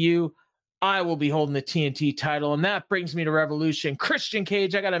see you, I will be holding the TNT title, and that brings me to Revolution. Christian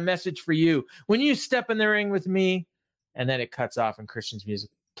Cage, I got a message for you. When you step in the ring with me, and then it cuts off and Christian's music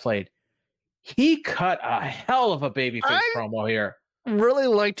played. He cut a hell of a babyface promo here. Really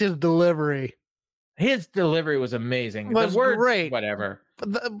liked his delivery. His delivery was amazing. Was the words, great. Whatever.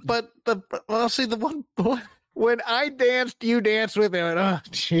 The one when I danced, you danced with him. Oh,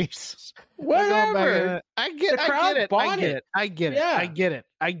 Jesus. Whatever. I get it. But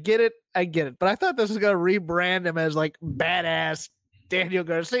I thought this was going to rebrand him as like badass Daniel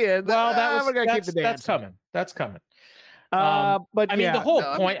Garcia. Well, that's coming. That's coming. But I mean, the whole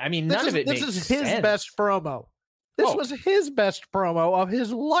point. I mean, none of it. This is his best promo. This was his best promo of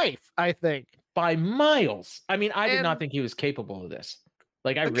his life, I think, by miles. I mean, I did not think he was capable of this.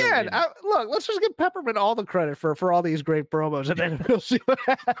 Like, I really didn't. Look, let's just give Peppermint all the credit for all these great promos, and then we'll see what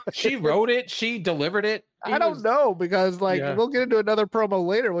happens. She wrote it. She delivered it. I don't know, because we'll get into another promo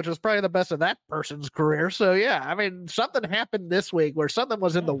later, which was probably the best of that person's career. So yeah, I mean, something happened this week where something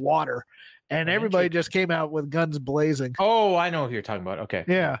was in the water, and everybody just came out with guns blazing. Oh, I know who you're talking about. Okay.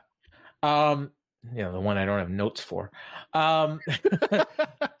 Yeah. The one I don't have notes for.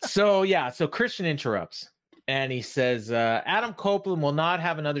 So Christian interrupts. And he says, Adam Copeland will not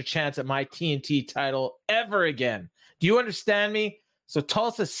have another chance at my TNT title ever again. Do you understand me? So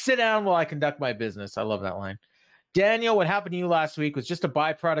Tulsa, sit down while I conduct my business. I love that line. Daniel, what happened to you last week was just a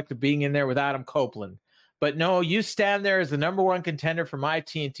byproduct of being in there with Adam Copeland. But no, you stand there as the number one contender for my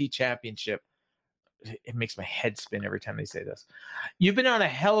TNT championship. It makes my head spin every time they say this. You've been on a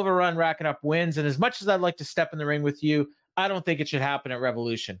hell of a run racking up wins. And as much as I'd like to step in the ring with you, I don't think it should happen at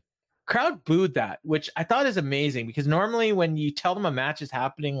Revolution. Crowd booed that, which I thought is amazing, because normally when you tell them a match is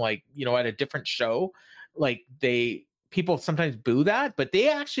happening, like, at a different show, like people sometimes boo that, but they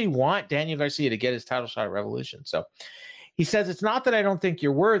actually want Daniel Garcia to get his title shot at Revolution. So He says, it's not that I don't think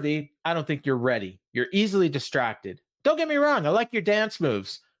you're worthy. I don't think you're ready. You're easily distracted. Don't get me wrong. I like your dance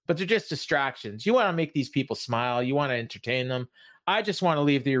moves, but they're just distractions. You want to make these people smile. You want to entertain them. I just want to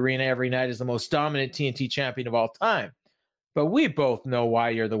leave the arena every night as the most dominant TNT champion of all time. But we both know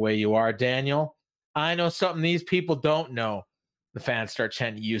why you're the way you are, Daniel. I know something these people don't know. The fans start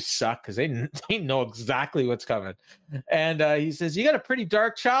chanting, you suck, because they know exactly what's coming. And he says, you got a pretty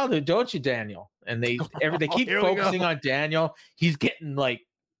dark childhood, don't you, Daniel? And they keep focusing on Daniel. He's getting like,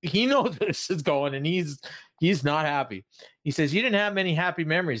 he knows where this is going, and he's not happy. He says, you didn't have many happy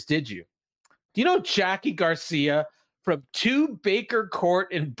memories, did you? Do you know Jackie Garcia from 2 Baker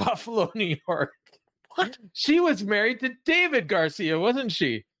Court in Buffalo, New York? What? She was married to David Garcia, wasn't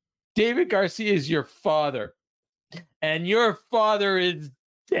she? David Garcia is your father. And your father is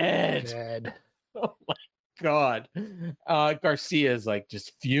dead. Oh my God. Garcia is like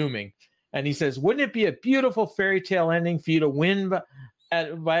just fuming. And he says, wouldn't it be a beautiful fairy tale ending for you to win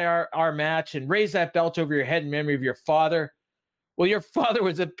by our match and raise that belt over your head in memory of your father? Well, your father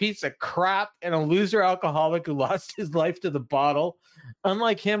was a piece of crap and a loser alcoholic who lost his life to the bottle.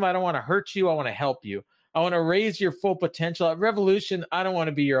 Unlike him, I don't want to hurt you. I want to help you. I want to raise your full potential. At Revolution, I don't want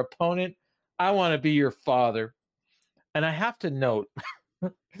to be your opponent. I want to be your father. And I have to note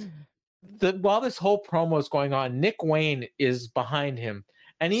that while this whole promo is going on, Nick Wayne is behind him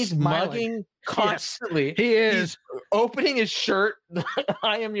and he's smiling, mugging constantly. Yes, he is. He's opening his shirt.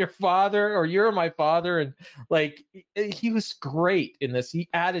 I am your father, or you're my father. And like, he was great in this. He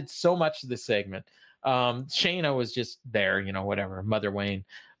added so much to the segment. Shayna was just there, whatever, Mother Wayne.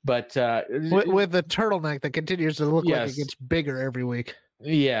 But with the turtleneck that continues to look like it gets bigger every week.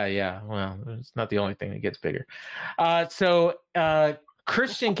 Yeah. Well, it's not the only thing that gets bigger. So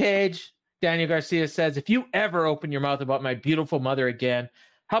Christian Cage, Daniel Garcia says, if you ever open your mouth about my beautiful mother again,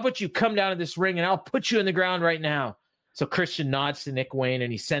 how about you come down to this ring and I'll put you in the ground right now. So Christian nods to Nick Wayne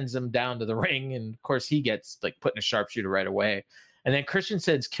and he sends him down to the ring. And of course he gets like put in a sharpshooter right away. And then Christian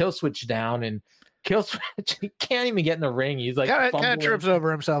sends Killswitch down, and Killswitch, he can't even get in the ring. He's like kind of trips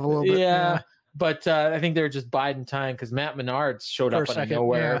over himself a little bit. Yeah. But I think they were just biding time because Matt Menard showed up out of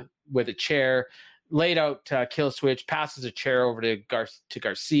nowhere with a chair, laid out Killswitch, passes a chair over to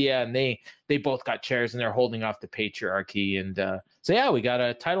Garcia, and they both got chairs, and they're holding off the patriarchy. And so we got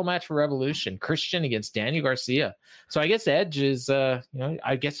a title match for Revolution: Christian against Daniel Garcia. So I guess Edge is, I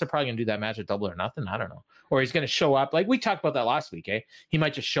guess they're probably gonna do that match at Double or Nothing. I don't know, or he's gonna show up like we talked about that last week. He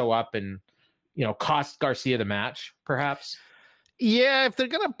might just show up and cost Garcia the match, perhaps. Yeah, if they're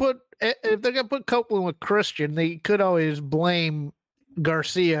gonna put Copeland with Christian, they could always blame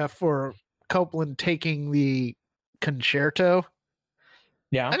Garcia for Copeland taking the concerto.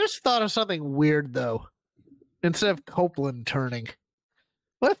 Yeah, I just thought of something weird though. Instead of Copeland turning,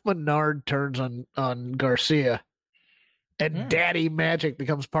 what if Menard turns on Garcia, and Daddy Magic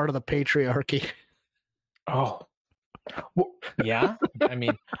becomes part of the patriarchy? Oh. Well, yeah, I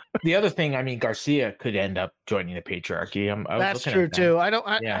mean, the other thing, Garcia could end up joining the patriarchy. That's true too. I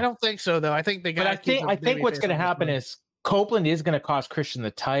don't think so though. I think I think what's going to happen is Copeland is going to cost Christian the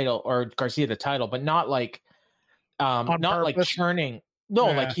title or Garcia the title, but not like, like churning. No,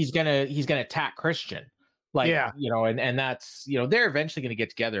 like he's gonna attack Christian, and that's they're eventually going to get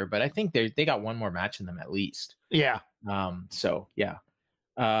together. But I think they got one more match in them at least. Yeah. So yeah.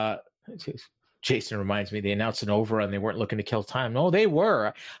 Jason reminds me they announced an overrun. They weren't looking to kill time. No, they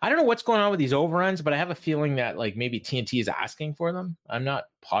were. I don't know what's going on with these overruns, but I have a feeling that like maybe TNT is asking for them. I'm not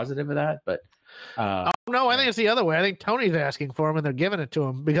positive of that, but no, I think it's the other way. I think Tony's asking for him and they're giving it to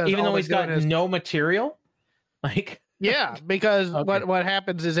him because even though he's got no material, like because what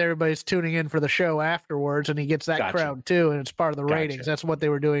happens is everybody's tuning in for the show afterwards, and he gets that crowd too, and it's part of the ratings. That's what they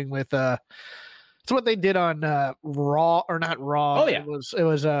were doing with it's what they did on Raw, or not Raw. Oh yeah,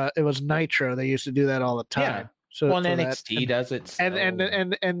 it was Nitro. They used to do that all the time. Yeah. So NXT does it, so.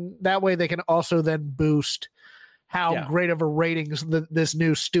 and that way they can also then boost how great of a ratings this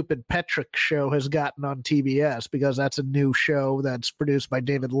new stupid Petrick show has gotten on TBS, because that's a new show that's produced by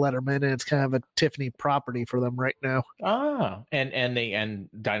David Letterman, and it's kind of a Tiffany property for them right now. And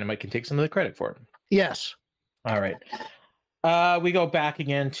Dynamite can take some of the credit for it. Yes. All right. We go back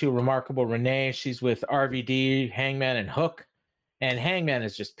again to Remarkable Renee. She's with RVD, Hangman, and Hook. And Hangman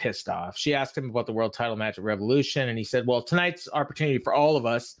is just pissed off. She asked him about the world title match at Revolution, and he said, well, tonight's opportunity for all of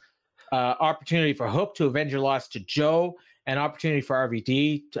us, opportunity for Hook to avenge her loss to Joe, and opportunity for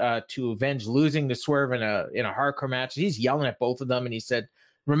RVD to avenge losing to Swerve in a hardcore match. He's yelling at both of them, and he said,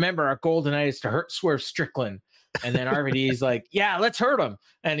 remember, our goal tonight is to hurt Swerve Strickland. And then RVD's like, yeah, let's hurt him.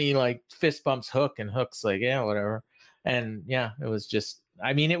 And he like fist bumps Hook, and Hook's like, yeah, whatever. And yeah, it was just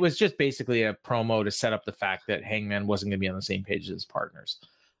I mean, it was just basically a promo to set up the fact that Hangman wasn't going to be on the same page as his partners.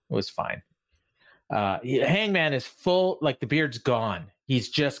 It was fine. Hangman is full, like the beard's gone. He's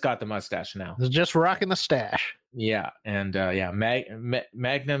just got the mustache now. He's just rocking the stash. Yeah, and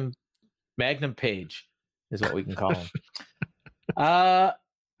Magnum Page is what we can call him.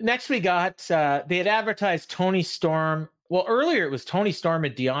 Next we got they had advertised Toni Storm. Well, earlier it was Toni Storm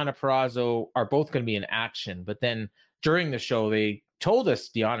and Deonna Purrazzo are both going to be in action, but then during the show they told us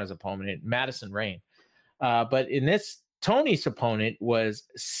Deonna's opponent, Madison Rayne. But in this, Tony's opponent was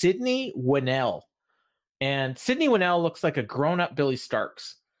Sydney Winnell. And Sydney Winnell looks like a grown-up Billy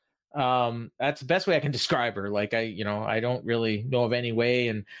Starks. That's the best way I can describe her. Like, I don't really know of any way.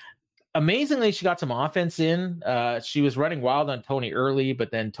 And amazingly, she got some offense in. She was running wild on Tony early,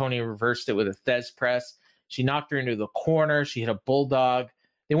 but then Tony reversed it with a Thez press. She knocked her into the corner. She hit a bulldog.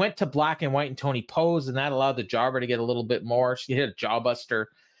 They went to black and white, and Tony posed, and that allowed the jobber to get a little bit more. She hit a jawbuster,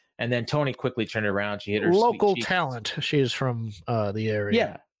 and then Tony quickly turned around. She hit her local talent. She's from the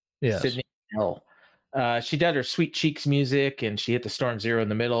area. Yeah, Sydney Hill. She did her Sweet Cheeks music, and she hit the Storm Zero in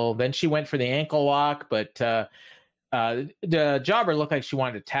the middle. Then she went for the ankle lock, but the jobber looked like she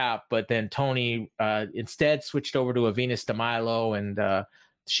wanted to tap, but then Tony instead switched over to a Venus de Milo, and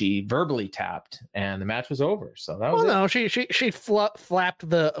she verbally tapped, and the match was over. So that was no, she flapped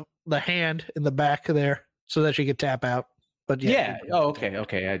the hand in the back there so that she could tap out. But yeah. Oh,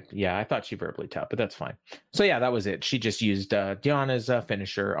 okay. I thought she verbally tapped, but that's fine. So yeah, that was it. She just used Deonna's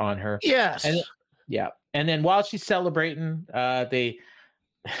finisher on her. Yes. And then while she's celebrating, so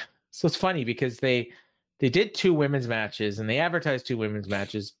it's funny because they did 2 women's matches and they advertised 2 women's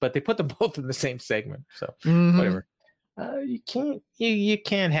matches, but they put them both in the same segment. So whatever. You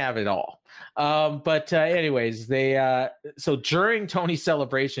can't have it all. But anyways, they so during Tony's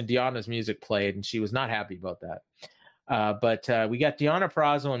celebration, Deonna's music played, and she was not happy about that. But we got Deonna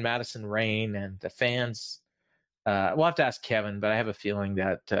Purrazzo and Madison Rayne, and the fans. We'll have to ask Kevin, but I have a feeling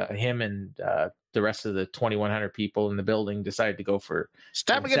that him and the rest of the 2,100 people in the building decided to go for it's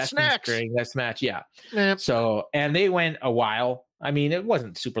time to get snacks during this match. Yeah. So, and they went a while. I mean, it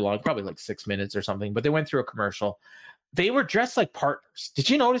wasn't super long, probably like 6 minutes or something, but they went through a commercial. They were dressed like partners. Did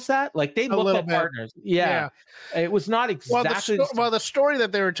you notice that? Like they looked like partners. Yeah. It was not exactly. Well, the story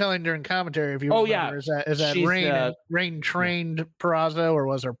that they were telling during commentary, if you remember, is that Rayne trained Purrazzo, or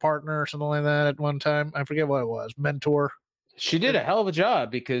was her partner or something like that at one time? I forget what it was. Mentor. She did a hell of a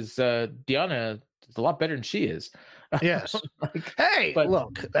job because Deonna is a lot better than she is. Yes. Look,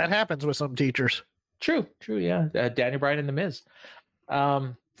 that happens with some teachers. True. Yeah. Daniel Bryan and The Miz.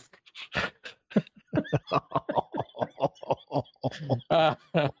 You're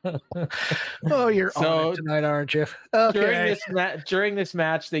on it tonight, aren't you? Okay. During this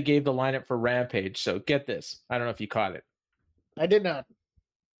match, they gave the lineup for Rampage. So get this. I don't know if you caught it. I did not.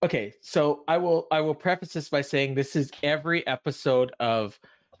 Okay, so I will preface this by saying this is every episode of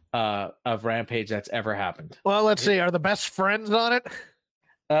Rampage that's ever happened. Well, let's see. Are the best friends on it?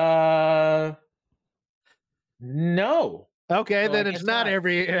 No. Okay, so then it's not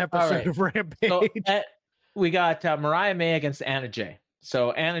every episode of Rampage. So, we got Mariah May against Anna Jay.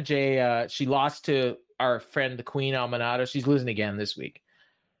 So Anna Jay, she lost to our friend the Queen Almanada. She's losing again this week.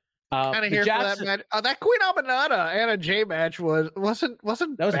 Kind of here for that match. That Queen Almanada Anna Jay match wasn't that was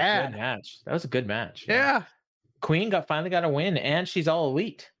bad. A good match. That was a good match. Yeah. Queen finally got a win, and she's all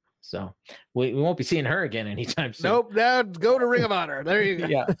elite. So we won't be seeing her again anytime soon. Nope. Now go to Ring of Honor. There you go.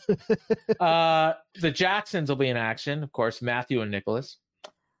 Yeah. The Jacksons will be in action, of course. Matthew and Nicholas.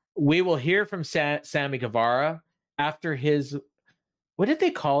 We will hear from Sammy Guevara after his, what did they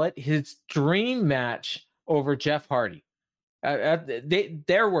call it? His dream match over Jeff Hardy.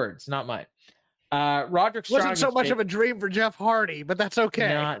 Their words, not mine. Roderick Strong wasn't so much of a dream for Jeff Hardy, but that's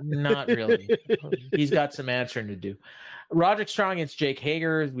okay. Not really. He's got some answering to do. Roderick Strong against Jake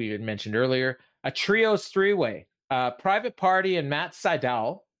Hager, as we had mentioned earlier. A trios 3-way. Private Party and Matt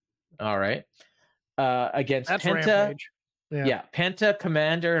Sydal. All right. Against that's Penta. Rampage. Yeah, Penta,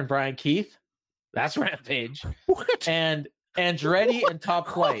 Commander, and Brian Keith. That's Rampage. What? And Andretti and Top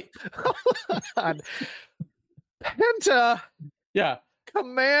Flight. Penta. Yeah.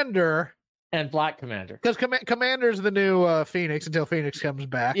 Commander. And Black Commander. Because Commander's the new Phoenix until Phoenix comes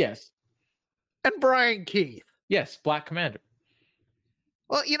back. Yes. And Brian Keith. Yes, Black Commander.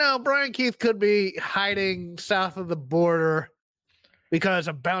 Well, Brian Keith could be hiding south of the border because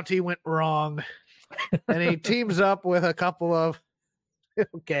a bounty went wrong. And he teams up with a couple of.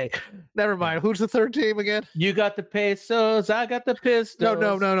 Okay, never mind. Who's the third team again? You got the pesos. I got the pistols.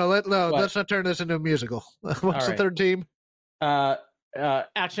 No. Let's not turn this into a musical. What's the third team?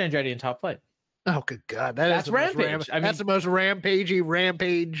 Action Andretti and Top Flight. Oh, good God. That's Rampage. That's the most rampagey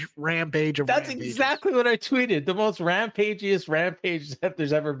rampage of That's rampages. exactly what I tweeted. The most rampagiest rampage that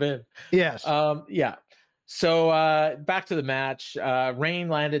there's ever been. Yes. Yeah. So back to the match. Rain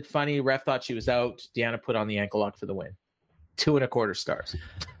landed funny. Ref thought she was out. Deanna put on the ankle lock for the win. 2.25 stars.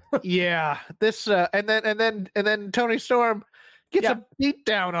 Yeah. This and then Toni Storm gets a beat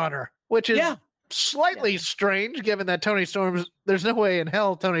down on her, which is slightly strange given that there's no way in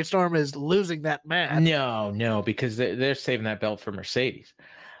hell Toni Storm is losing that match. No, because they're saving that belt for Mercedes.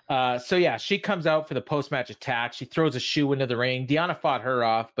 So yeah, she comes out for the post-match attack. She throws a shoe into the ring. Deanna fought her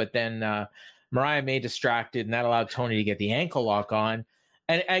off, but then Mariah May distracted, and that allowed Toni to get the ankle lock on.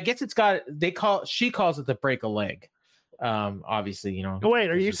 And I guess she calls it the break a leg. Obviously, you know.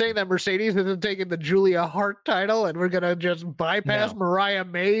 Wait, are you saying that Mercedes isn't taking the Julia Hart title and we're gonna just bypass Mariah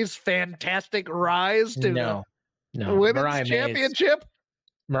May's fantastic rise to the women's Mariah championship?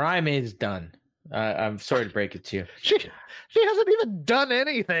 Mariah May is done. I'm sorry to break it to you. She hasn't even done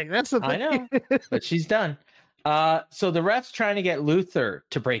anything. That's the thing. I know, but she's done. So the ref's trying to get Luther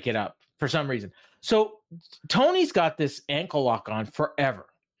to break it up for some reason. So Tony's got this ankle lock on forever.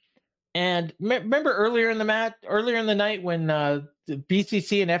 And remember earlier in the night when the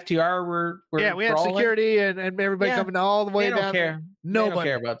BCC and FTR were we had security and everybody coming all the way down. Don't care. Nobody don't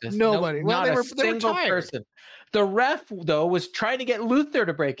care about this. Nobody. Well, not a single person. The ref though was trying to get Luther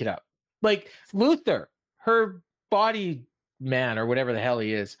to break it up. Like Luther, her body man or whatever the hell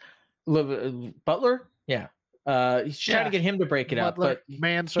he is, Butler. Yeah. He's trying to get him to break it up, but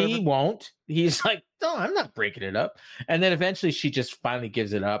he won't. He's like, no, I'm not breaking it up. And then eventually she just finally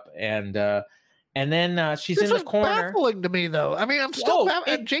gives it up. And then she's in the corner. This is baffling to me, though. I mean, I'm still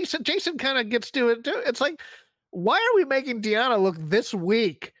baffled. Jason kind of gets to it, too. It's like, why are we making Deanna look this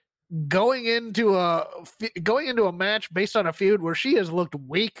weak going into a match based on a feud where she has looked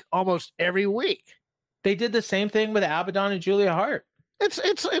weak almost every week? They did the same thing with Abaddon and Julia Hart. It's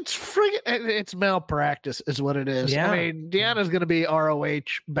friggin' it's malpractice is what it is. Yeah. I mean, Deanna's going to be ROH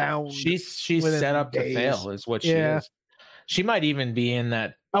bound. She's set up to fail is what she is. She might even be in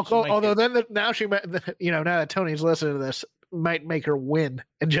that. Although now she might, now that Tony's listening to this, might make her win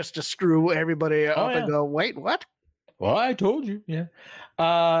and just to screw everybody up and go, wait, what? Well, I told you. Yeah.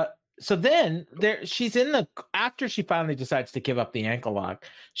 So then she's after she finally decides to give up the ankle lock,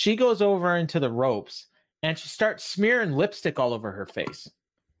 she goes over into the ropes. And she starts smearing lipstick all over her face.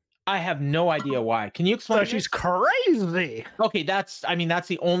 I have no idea why. Can you explain? She's crazy. Okay, that's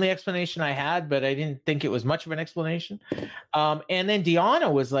the only explanation I had, but I didn't think it was much of an explanation. And then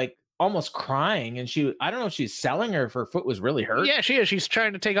Deanna was like almost crying, and I don't know if she's selling or if her foot was really hurt. Yeah, she is. She's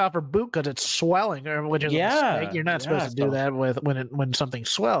trying to take off her boot because it's swelling, which is a mistake. You're not supposed to do that when something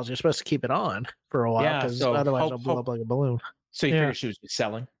swells. You're supposed to keep it on for a while because otherwise it'll blow up like a balloon. So you figure she was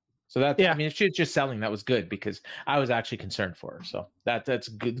selling. So that's, I mean, if she was just selling, that was good because I was actually concerned for her. So that's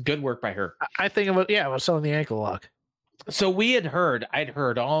good work by her. I think it was selling the ankle lock. So I'd heard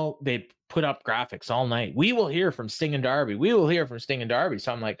they put up graphics all night. We will hear from Sting and Darby. We will hear from Sting and Darby.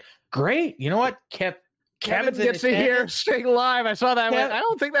 So I'm like, great. You know what? Kevin gets to hear Sting live. I saw that. I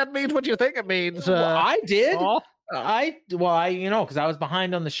don't think that means what you think it means. Well, I did. Because I was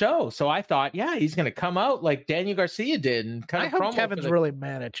behind on the show, so I thought, he's going to come out like Daniel Garcia did, and I hope Kevin's really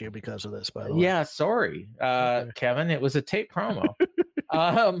mad at you because of this. By the way, yeah, sorry, Kevin, it was a tape promo.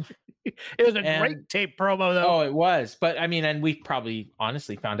 It was a great tape promo, though. Oh, it was, but I mean, and we probably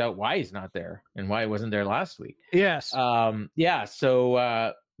honestly found out why he's not there and why he wasn't there last week. Yes.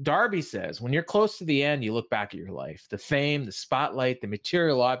 So Darby says, when you're close to the end, you look back at your life, the fame, the spotlight, the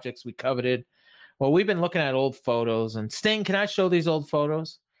material objects we coveted. Well, we've been looking at old photos, and Sting, can I show these old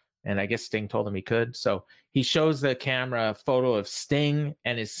photos? And I guess Sting told him he could. So he shows the camera a photo of Sting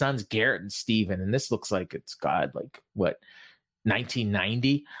and his sons, Garrett and Steven. And this looks like it's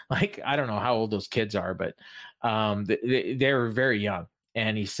 1990? Like, I don't know how old those kids are, but they're very young.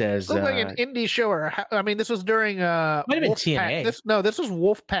 And he says, looked like an indie show. This was during might have been TNA. This was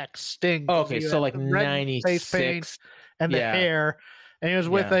Wolfpack Sting. Oh, okay, so like 96 and the hair. And he was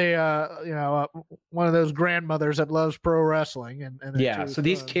with one of those grandmothers that loves pro wrestling. And so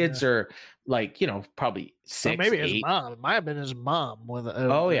these kids are like, probably 6, maybe 8. his mom. It might have been his mom with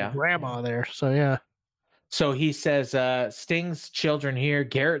a grandma there. So, yeah. So he says, Sting's children here,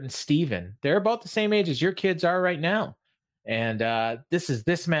 Garrett and Steven, they're about the same age as your kids are right now. And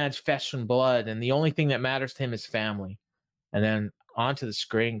this man's flesh and blood. And the only thing that matters to him is family. And then onto the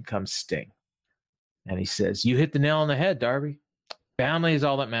screen comes Sting. And he says, you hit the nail on the head, Darby. Family is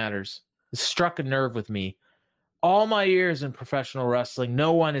all that matters. It struck a nerve with me. All my years in professional wrestling,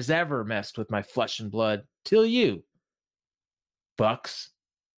 no one has ever messed with my flesh and blood till you, Bucks.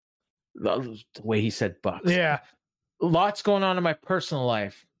 The way he said Bucks. Yeah. Lots going on in my personal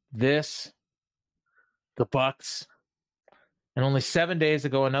life. This, the Bucks. And only 7 days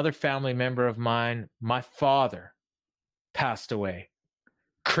ago, another family member of mine, my father, passed away.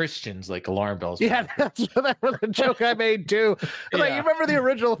 Christians, like alarm bells. Yeah, that was a joke I made too. Like, you remember the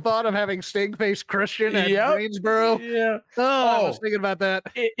original thought of having Sting face Christian at Greensboro? Yeah. I was thinking about that.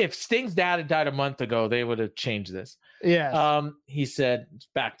 If Sting's dad had died a month ago, they would have changed this. Yeah. He said,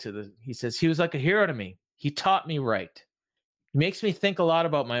 he says, he was like a hero to me. He taught me right. He makes me think a lot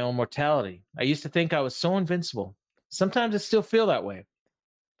about my own mortality. I used to think I was so invincible. Sometimes I still feel that way.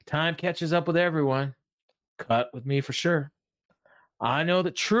 Time catches up with everyone. Cut with me for sure. I know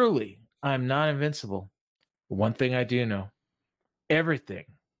that truly I'm not invincible. But one thing I do know, everything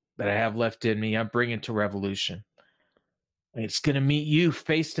that I have left in me, I'm bringing to Revolution. It's going to meet you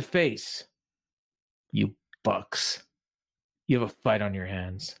face to face. You Bucks. You have a fight on your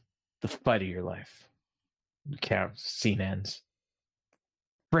hands. The fight of your life. Scene ends.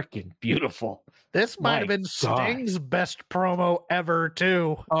 Freaking beautiful. This might have been Sting's best promo ever,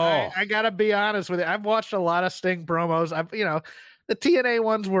 too. I gotta be honest with you. I've watched a lot of Sting promos. The TNA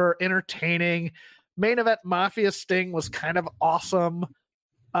ones were entertaining. Main Event Mafia Sting was kind of awesome.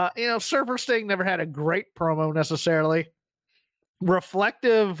 Surfer Sting never had a great promo necessarily.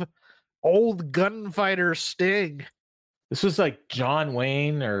 Reflective old gunfighter Sting. This was like John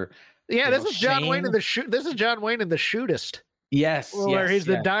Wayne or this is John Wayne in this is John Wayne in The Shootist. Yes, where he's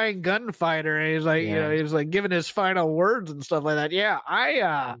the dying gunfighter, and he's like, he's like giving his final words and stuff like that. Yeah,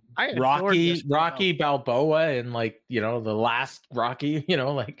 I Rocky Balboa and the last Rocky,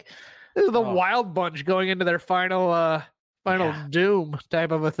 this is the Wild Bunch going into their final doom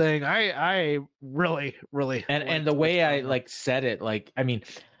type of a thing. I really and the way I said it,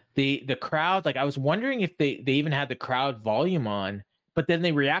 the crowd, I was wondering if they even had the crowd volume on. But then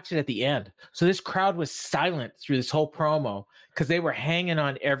they reacted at the end. So this crowd was silent through this whole promo because they were hanging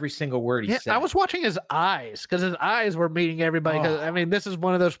on every single word he said. I was watching his eyes because his eyes were meeting everybody. This is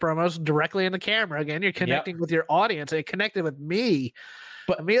one of those promos directly in the camera. Again, you're connecting with your audience. It connected with me.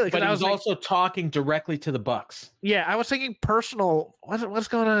 But he was also talking directly to the Bucks. Yeah, I was thinking personal. What's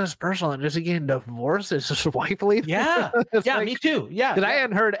going on in his personal? Is he getting divorced? Is his wife leaving? Yeah, me too. Yeah, because I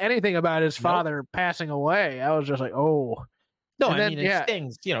hadn't heard anything about his father passing away. I was just like, oh. No,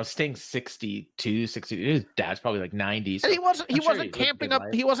 Sting's 62, 60. His dad's probably 90. So and he wasn't camping up.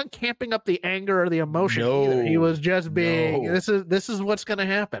 He wasn't camping up the anger or the emotion either. He was just being. No. This is what's going to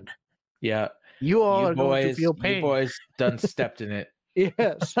happen. Yeah, you are going to feel pain. You boys done stepped in it.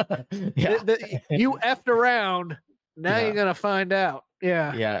 Yes. You effed around. Now you're going to find out.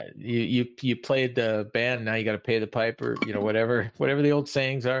 Yeah. Yeah. You played the band. Now you got to pay the piper. Whatever the old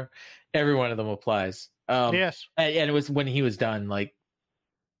sayings are. Every one of them applies. Yes, and it was when he was done.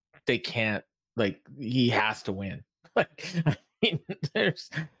 They can't. He has to win.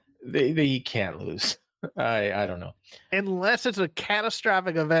 He can't lose. I don't know, unless it's a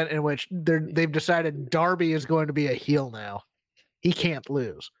catastrophic event in which they've decided Darby is going to be a heel now. He can't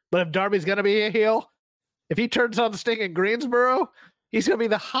lose. But if Darby's going to be a heel, if he turns on Sting in Greensboro, he's going to be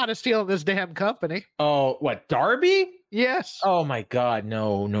the hottest heel in this damn company. Oh, what, Darby? Yes. Oh my God,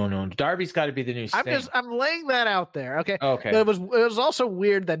 no. Darby's got to be the new Sting. I'm laying that out there. Okay. Okay. But it was also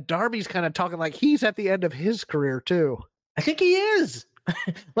weird that Darby's kind of talking like he's at the end of his career too. I think he is.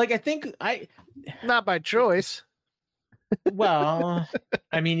 Not by choice. Well,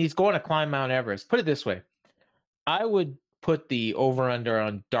 he's going to climb Mount Everest. Put it this way. I would put the over-under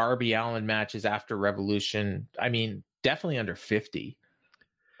on Darby Allin matches after Revolution. Definitely under 50.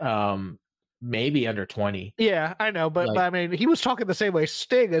 Maybe under 20. Yeah, I know, but he was talking the same way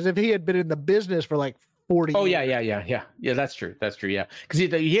Sting, as if he had been in the business for 40 years. Yeah, that's true. Yeah, because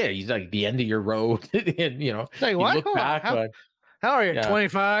he's like the end of your road, and you look back. How are you?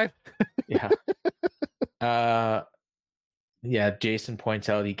 25. Yeah. Jason points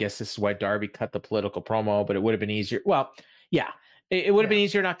out he guesses this is why Darby cut the political promo, but it would have been easier. Well, yeah, it would have been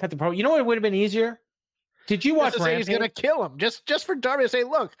easier not cut the promo. You know what would have been easier? Did you watch Rampage? He's going to kill him just for Darby to say,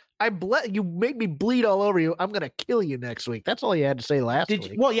 "Look, you made me bleed all over you. I'm going to kill you next week." That's all he had to say last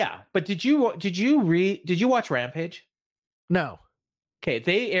week. Well, yeah, but did you watch Rampage? No. Okay,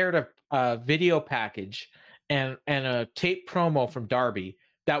 they aired a video package and a tape promo from Darby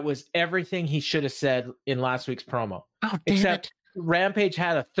that was everything he should have said in last week's promo. Oh, damn it. Rampage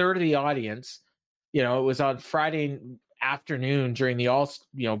had a third of the audience. It was on Friday afternoon during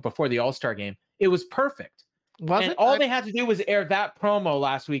before the All-Star game. It was perfect. All they had to do was air that promo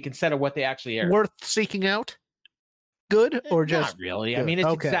last week instead of what they actually aired. Worth seeking out? good or just not really? good? I mean, it's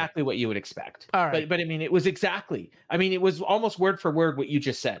Okay. exactly what you would expect. All right. But I mean, it was exactly. I mean, it was almost word for word what you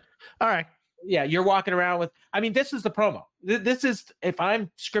just said. All right. Yeah, you're walking around with. I mean, this is the promo. This is if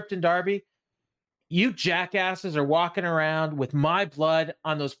I'm scripting Darby, you jackasses are walking around with my blood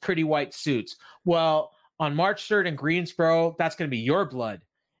on those pretty white suits. Well, on March 3rd in Greensboro, that's going to be your blood,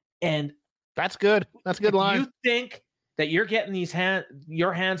 and That's good. That's a good line. You think that you're getting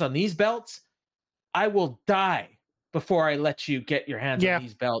your hands on these belts? I will die before I let you get your hands on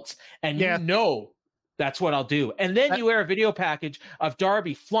these belts, and you know that's what I'll do. And then you wear a video package of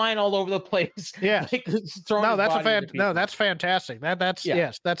Darby flying all over the place. Yeah. Like, that's fantastic. That's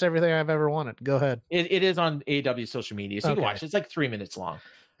yes, that's everything I've ever wanted. Go ahead. It is on AEW social media, so you can watch it. It's like 3 minutes long.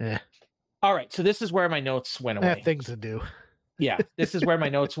 Yeah. All right, so this is where my notes went away. Things to do. Yeah, this is where my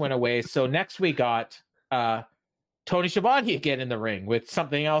notes went away. So next we got Tony Schiavone again in the ring with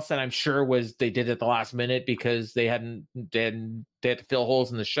something else that I'm sure was they did at the last minute because they had to fill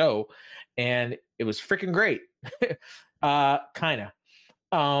holes in the show, and it was freaking great. Kind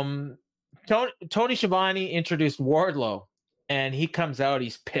of. Tony Schiavone introduced Wardlow, and he comes out.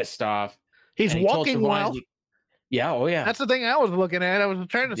 He's pissed off. He's walking well. Yeah, oh yeah. That's the thing I was looking at. I was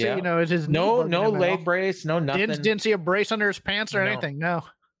trying to see, is his no leg brace, no nothing. Didn't see a brace under his pants or anything. No.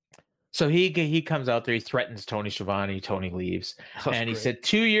 So he comes out there, he threatens Tony Schiavone. Tony leaves. He said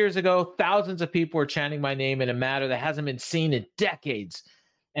 2 years ago, thousands of people were chanting my name in a matter that hasn't been seen in decades.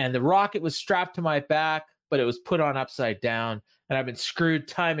 And the rocket was strapped to my back, but it was put on upside down. And I've been screwed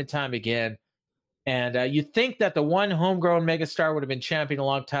time and time again. And you'd think that the one homegrown megastar would have been champion a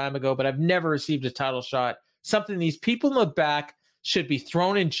long time ago, but I've never received a title shot. Something these people in the back should be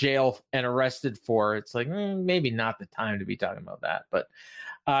thrown in jail and arrested for. It's like, maybe not the time to be talking about that. But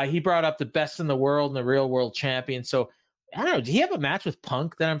he brought up the best in the world and the real world champion. So I don't know. Did he have a match with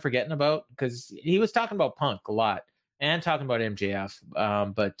Punk that I'm forgetting about? Because he was talking about Punk a lot and talking about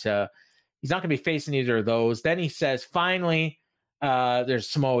MJF. But he's not going to be facing either of those. Then he says, finally, there's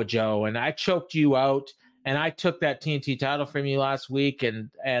Samoa Joe. And I choked you out. And I took that TNT title from you last week.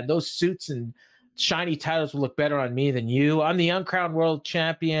 And those suits and shiny titles will look better on me than you. I'm the uncrowned world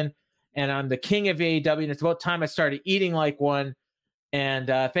champion, and I'm the king of AEW, and it's about time I started eating like one. And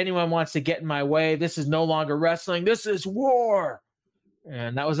if anyone wants to get in my way, this is no longer wrestling. This is war.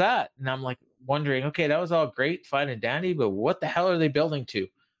 And that was that. And I'm like wondering, okay, that was all great, fine and dandy, but what the hell are they building to?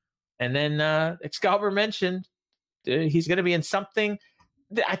 And then Excalibur mentioned he's going to be in something.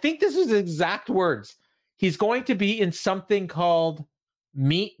 I think this is the exact words. He's going to be in something called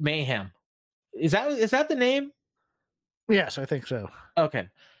Meat Mayhem. Is that the name? Yes, I think so. Okay.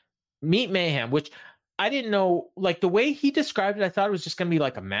 Meat Mayhem, which I didn't know, like the way he described it, I thought it was just going to be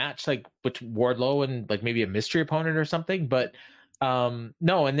like a match, like with Wardlow and like maybe a mystery opponent or something. But no.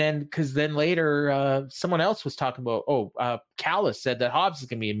 And then, because then later someone else was talking about, Callis said that Hobbs is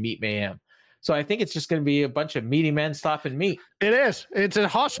going to be in Meat Mayhem. So I think it's just going to be a bunch of meaty men slapping meat. It is. It's a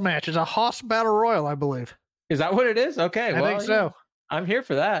Hoss match. It's a Hoss Battle Royal, I believe. Is that what it is? Okay. I think so. I'm here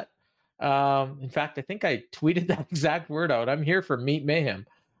for that. In fact, I think I tweeted that exact word out. I'm here for Meat Mayhem.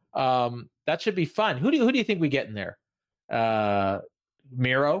 That should be fun. Who do you think we get in there?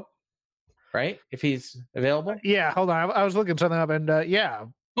 Miro, right? If he's available. Yeah, hold on. I was looking something up, and yeah.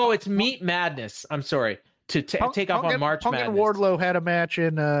 Oh, it's Meat Madness. I'm sorry to take off on March Madness. Punk and Wardlow had a match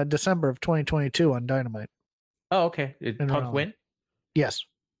in December of 2022 on Dynamite. Oh, okay. Did Punk win? Yes.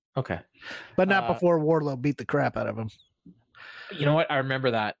 Okay, but not before Wardlow beat the crap out of him. You know what? I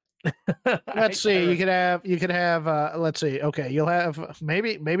remember that. Let's see. You could have. Let's see. Okay, you'll have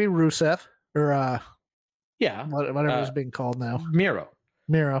maybe Rusev or whatever is being called now. Miro.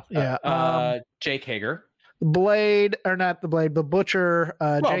 Yeah. Jake Hager. Blade or not the Blade, the Butcher.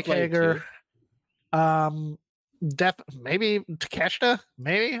 Jake Blade Hager. Too. Maybe Takeshita.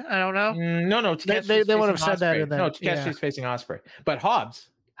 Maybe I don't know. No. They would have said that in there. No, Takeshita's facing Ospreay, but Hobbs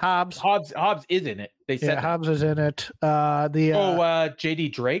is in it. They said Hobbs is in it.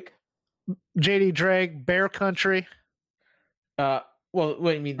 JD Drake, Bear Country. Well, what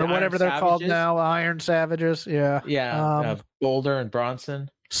do you mean? Or whatever they're called now, Iron Savages. Yeah. Yeah. Boulder and Bronson.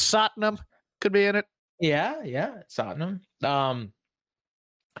 Satnam could be in it. Yeah. Satnam.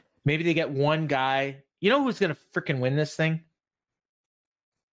 Maybe they get one guy. You know who's gonna freaking win this thing?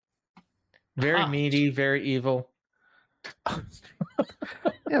 Very meaty, very evil.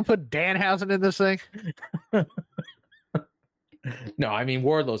 Yeah, put Danhausen in this thing. No, I mean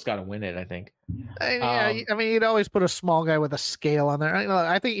Wardlow's got to win it. I think. I mean, you'd always put a small guy with a scale on there.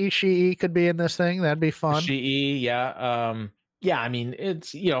 I think Ishii could be in this thing. That'd be fun. Ishii, yeah, yeah. I mean,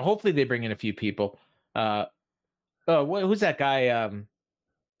 it's hopefully they bring in a few people. Who's that guy?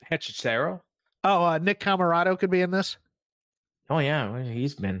 Hechicero. Oh, Nick Camarado could be in this. Oh yeah,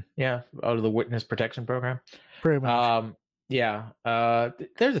 he's been out of the witness protection program. Pretty much.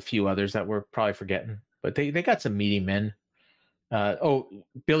 There's a few others that we're probably forgetting, but they got some meaty men.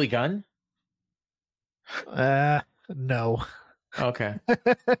 Billy Gunn. No. Okay.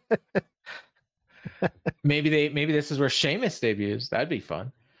 maybe this is where Sheamus debuts. That'd be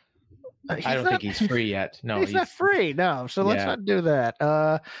fun. I don't think he's free yet. No, he's not free. No, so let's not do that.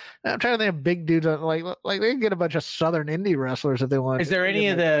 I'm trying to think of big dudes like they can get a bunch of Southern indie wrestlers if they want. Is there any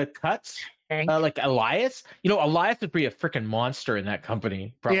of the cuts? Like Elias? Elias would be a freaking monster in that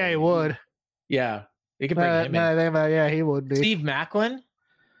company. Probably. Yeah, he would. Yeah, they could bring him in. Yeah, he would be. Steve Macklin.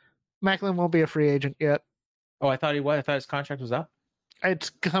 Macklin won't be a free agent yet. Oh, I thought he was. I thought his contract was up. It's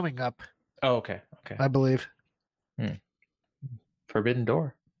coming up. Oh, okay. I believe. Forbidden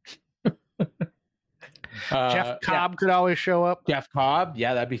Door. Jeff Cobb could always show up. Jeff Cobb,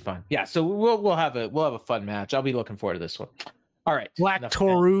 yeah, that'd be fun. Yeah, so we'll have a fun match. I'll be looking forward to this one. All right, Black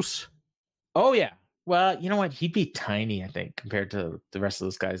Taurus. Oh yeah. Well, you know what? He'd be tiny, I think, compared to the rest of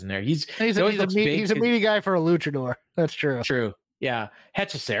those guys in there. He's a meaty guy for a luchador. That's true. True. Yeah.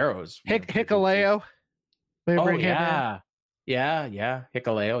 Hechicero's. Hikuleo. Oh yeah. Yeah.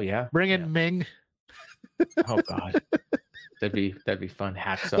 Hikuleo. Yeah. Bring in Ming. Oh God. That'd be fun.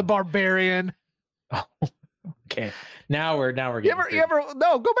 Hacksaw. The Barbarian. Oh, okay. Now we're getting. You ever go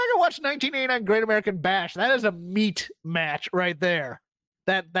back and watch 1989 Great American Bash. That is a meat match right there.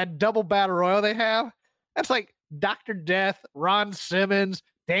 That double battle royal they have. That's like Dr. Death, Ron Simmons,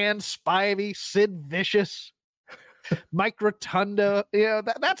 Dan Spivey, Sid Vicious, Mike Rotunda.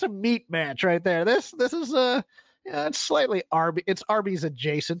 That's a meat match right there. This is it's slightly it's Arby's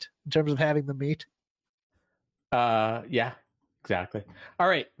adjacent in terms of having the meat. Yeah. Exactly. All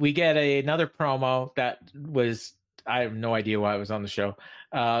right, we get another promo that was, I have no idea why it was on the show.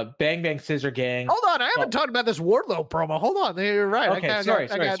 Bang Bang Scissor Gang. Hold on, I haven't talked about this Wardlow promo. Hold on, you're right. Okay, sorry.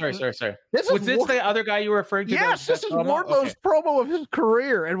 Was this the other guy you were referring to? Yes, this is Wardlow's promo of his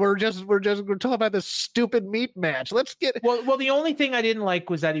career, and we're talking about this stupid meat match. Let's get well. The only thing I didn't like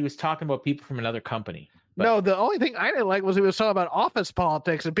was that he was talking about people from another company. But... No, the only thing I didn't like was he was talking about office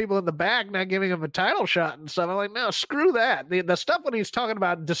politics and people in the back not giving him a title shot and stuff. I'm like, no, screw that. The stuff when he's talking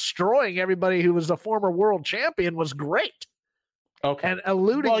about destroying everybody who was a former world champion was great. Okay. And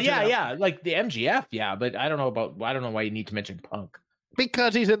alluding to yeah, like the MGF, yeah, but I don't know why you need to mention Punk.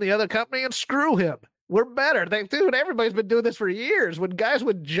 Because he's in the other company, and screw him. We're better. Dude, everybody's been doing this for years. When guys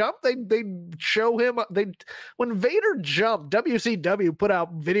would jump, they show him. When Vader jumped, WCW put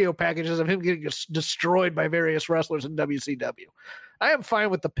out video packages of him getting destroyed by various wrestlers in WCW. I am fine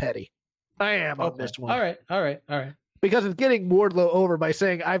with the petty. I am on this one. All right. Because it's getting Wardlow over by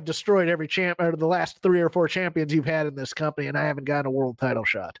saying I've destroyed every champ or the last 3 or 4 champions you've had in this company, and I haven't gotten a world title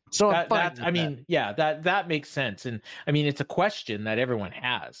shot. So I'm fine. That makes sense, and I mean it's a question that everyone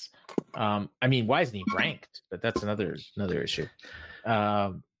has. I mean, why isn't he ranked? But that's another issue.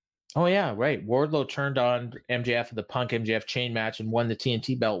 Oh yeah, right. Wardlow turned on MJF in the Punk MJF chain match and won the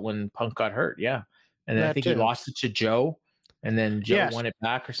TNT belt when Punk got hurt. Yeah, and then I think he lost it to Joe. And then Joe won it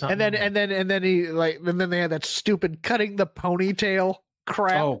back or something. And then they had that stupid cutting the ponytail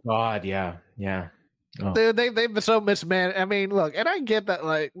crap. Oh God, yeah. Oh. They've been so mismanaged. I mean, look, and I get that.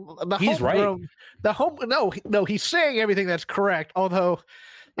 Like he's right. He's saying everything that's correct. Although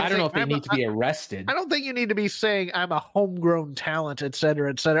I don't know if they need to be arrested. I don't think you need to be saying I'm a homegrown talent, et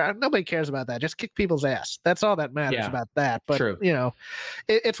cetera, et cetera. Nobody cares about that. Just kick people's ass. That's all that matters about that. But true.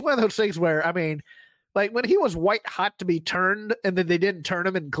 It's one of those things where I mean. Like when he was white hot to be turned, and then they didn't turn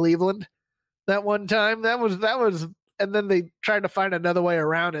him in Cleveland that one time. That was, and then they tried to find another way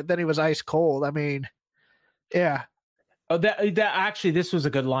around it. Then he was ice cold. I mean, yeah. Oh, that actually, this was a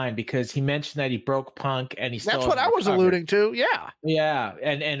good line because he mentioned that he broke Punk, and he still. That's what I was alluding to. Yeah,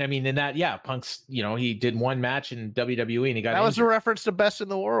 and I mean, in that, Punk's, he did one match in WWE, and he got. That was a reference to Best in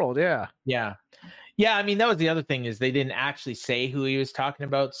the World. Yeah, I mean, that was the other thing is they didn't actually say who he was talking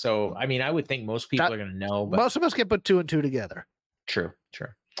about. So, I mean, I would think most people are going to know. But... Most of us can put 2 and 2 together. True.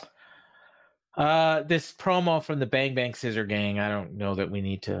 This promo from the Bang Bang Scissor Gang, I don't know that we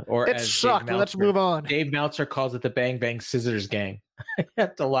need to. Or it sucked. Let's move on. Dave Meltzer calls it the Bang Bang Scissors Gang.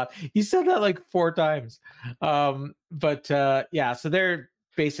 That's a lot. He said that like 4 times. So they're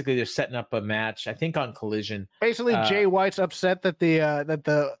setting up a match, I think, on Collision. Basically, Jay White's upset that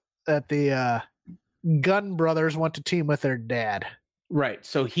the Gunn brothers want to team with their dad. Right.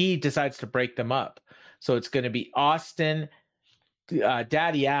 So he decides to break them up. So it's going to be Austin,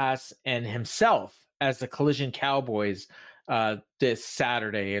 Daddy Ass, and himself as the Collision Cowboys this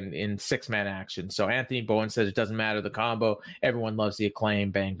Saturday in 6-man action. So Anthony Bowen says it doesn't matter the combo. Everyone loves the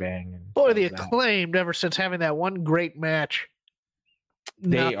Acclaim, bang bang. And boy, the Acclaimed ever since having that one great match.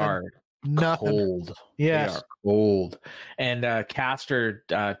 They are cold. Yes. They are cold. And Caster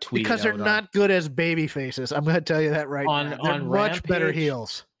tweeted because they're not good as baby faces. I'm going to tell you that right now. They're on much Rampage, better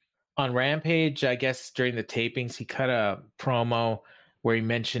heels. On Rampage, I guess during the tapings, he cut a promo where he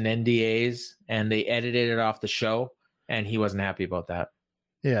mentioned NDAs, and they edited it off the show, and he wasn't happy about that.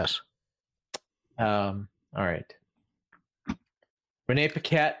 Yes. All right. Renee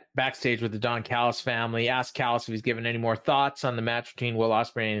Paquette, backstage with the Don Callis family, asked Callis if he's given any more thoughts on the match between Will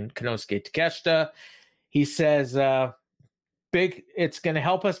Ospreay and Konosuke Takeshita. He says, it's going to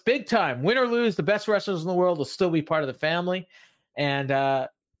help us big time. Win or lose, the best wrestlers in the world will still be part of the family. And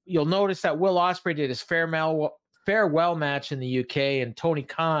you'll notice that Will Ospreay did his farewell match in the UK, and Tony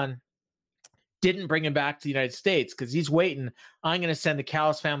Khan didn't bring him back to the United States because he's waiting. I'm going to send the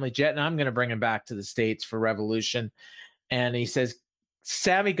Callis family jet, and I'm going to bring him back to the States for Revolution. And he says,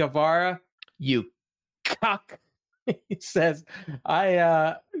 Sammy Guevara, you cuck. He says,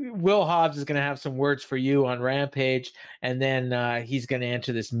 Will Hobbs is going to have some words for you on Rampage, and then he's going to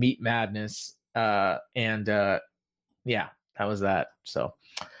enter this Meat Madness. Yeah, that was that. So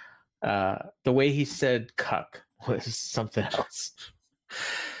the way he said cuck was something else.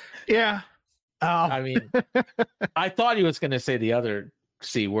 Yeah. I mean, I thought he was going to say the other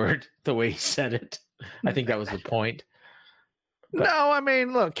C word the way he said it. I think that was the point. But, no, I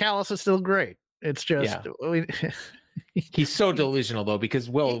mean, look, Callis is still great. It's just he's so delusional though, because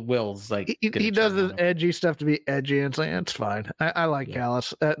Will's like he does this edgy stuff to be edgy, and it's like it's fine. I like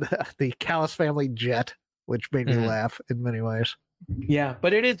Callis, the Callis family jet, which made me laugh in many ways. Yeah,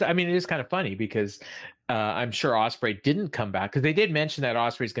 but it is. I mean, it is kind of funny because I'm sure Ospreay didn't come back because they did mention that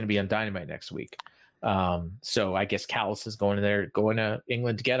Ospreay is going to be on Dynamite next week. So I guess Callis is going to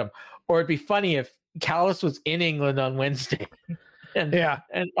England to get him. Or it'd be funny if Callis was in England on Wednesday, and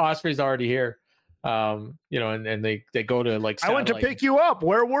Ospreay's already here. And they go to like I went to pick you up.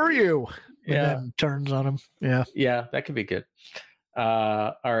 Where were you? And yeah, then turns on him. Yeah, that could be good.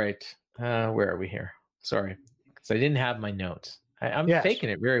 All right, where are we here? Sorry, because I didn't have my notes. I'm faking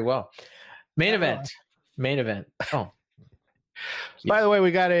it very well. Main event. Oh, by the way,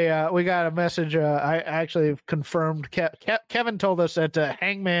 we got a message. I actually confirmed. Kevin told us that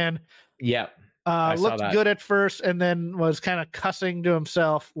Hangman. Yeah. Looked good at first, and then was kind of cussing to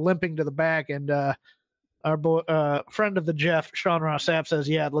himself, limping to the back. And our boy, friend of the Jeff, Sean Ross Sapp, says,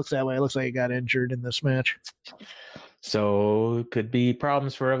 "Yeah, it looks that way. It looks like he got injured in this match." So could be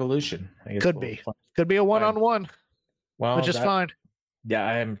problems for Evolution. I guess could be a one-on-one. Well, which is fine. Yeah,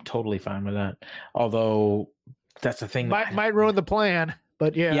 I am totally fine with that. Although that's the thing, might ruin the plan.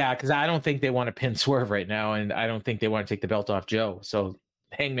 But yeah, because I don't think they want to pin Swerve right now, and I don't think they want to take the belt off Joe. So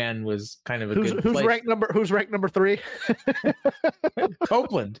Hangman was kind of who's ranked number 3?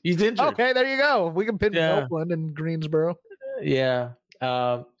 Copeland. He's injured. Okay, there you go. We can pin Copeland in Greensboro. Yeah,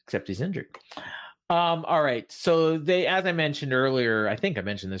 except he's injured. All right. So they, as I mentioned earlier, I think I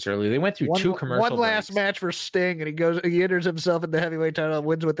mentioned this earlier, they went through two commercial one last breaks. match for Sting, and he enters himself in the heavyweight title and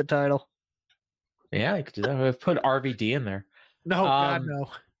wins with the title. Yeah, you could do that. I've put RVD in there. No, God, no.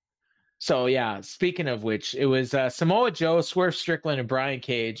 So yeah, speaking of which, it was Samoa Joe, Swerve Strickland, and Brian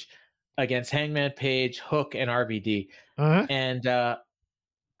Cage against Hangman Page, Hook, and RVD. And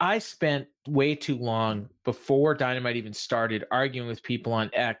I spent way too long before Dynamite even started arguing with people on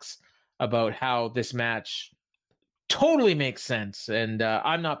X about how this match totally makes sense, and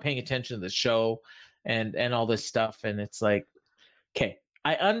I'm not paying attention to the show and all this stuff. And it's like, okay,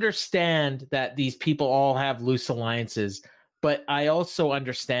 I understand that these people all have loose alliances, but I also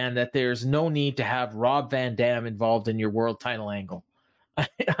understand that there's no need to have Rob Van Dam involved in your world title angle.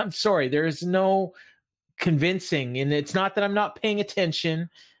 I'm sorry, there's no convincing, and it's not that I'm not paying attention,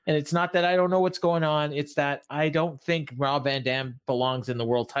 and it's not that I don't know what's going on. It's that I don't think Rob Van Dam belongs in the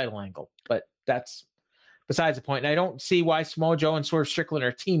world title angle. But that's besides the point. And I don't see why Samoa Joe and Swerve Strickland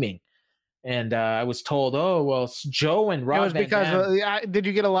are teaming. And I was told, oh well, Joe and Rob. It was Van because Dam. Did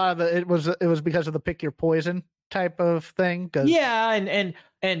you get a lot of the? It was because of the pick your poison type of thing. Yeah,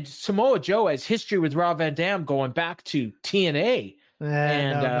 and Samoa Joe has history with Rob Van Dam going back to TNA.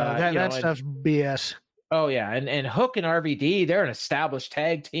 That stuff's BS. Oh yeah, and Hook and RVD, they're an established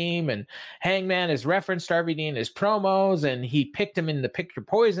tag team, and Hangman has referenced RVD in his promos, and he picked him in the Pick Your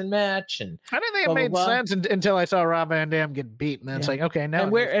Poison match. And I didn't think it made sense until I saw Rob Van Dam get beat, and then it's like, okay, now.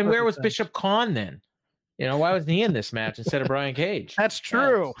 And where was Bishop Khan then? Why wasn't he in this match instead of Brian Cage? That's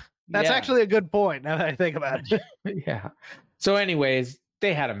true. That's actually a good point. Now that I think about it. Yeah. So, anyways,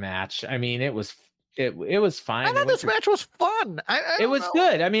 they had a match. I mean, it was It was fine. I thought this match was fun. It was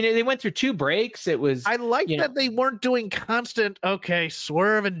good. I mean, they went through 2 breaks. It was. I like that they weren't doing constant. Okay,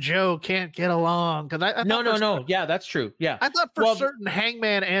 Swerve and Joe can't get along because I no. Yeah, that's true. Yeah, I thought for certain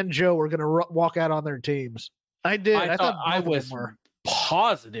Hangman and Joe were going to walk out on their teams. I did. I thought I was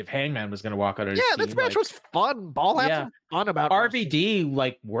positive Hangman was going to walk out of his team. This match was fun. Ball had some fun about RVD.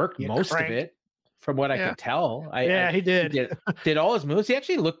 Like worked most of it. From what I could tell. He did. Did all his moves. He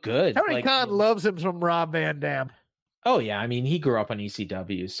actually looked good. Tony Khan loves him from Rob Van Dam. Oh, yeah. I mean, he grew up on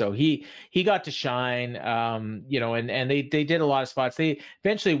ECW, so he got to shine, and they did a lot of spots. They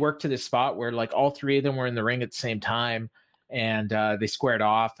eventually worked to this spot where, like, all 3 of them were in the ring at the same time, and they squared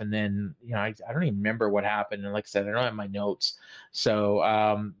off, and then, I don't even remember what happened. And like I said, I don't have my notes.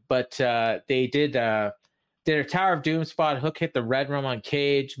 So, but they did a Tower of Doom spot. Hook hit the red rum on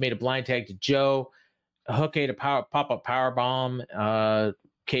Cage, made a blind tag to Joe. Hook ate a pop-up power bomb.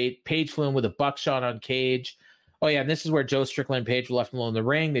 Page flew in with a buckshot on Cage. Oh, yeah, and this is where Joe Strickland and Page were left alone in the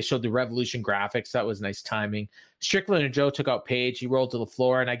ring. They showed the Revolution graphics. That was nice timing. Strickland and Joe took out Page. He rolled to the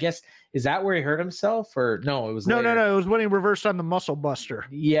floor, and I guess, is that where he hurt himself? Or no, it was No. It was when he reversed on the Muscle Buster.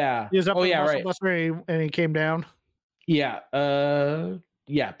 Yeah. He was up on the Muscle Buster, and he came down. Yeah.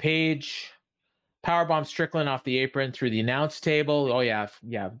 Page powerbomb Strickland off the apron through the announce table. Oh, yeah,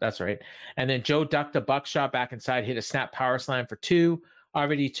 that's right. And then Joe ducked a buckshot back inside, hit a snap power slam for 2.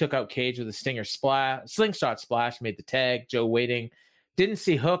 RVD took out Cage with a slingshot splash, made the tag. Joe waiting. Didn't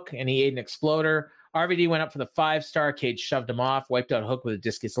see Hook, and he ate an exploder. RVD went up for the 5-star. Cage shoved him off, wiped out Hook with a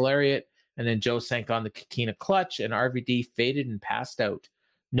discus lariat, and then Joe sank on the Kakina clutch, and RVD faded and passed out.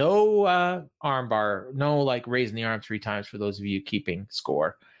 No arm bar, no like raising the arm 3 times for those of you keeping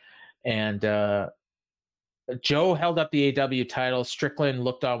score. And Joe held up the AEW title. Strickland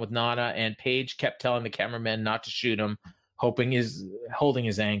looked on with Nana, and Page kept telling the cameraman not to shoot him, holding his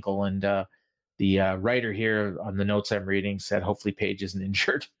ankle. And the writer here on the notes I'm reading said, hopefully Page isn't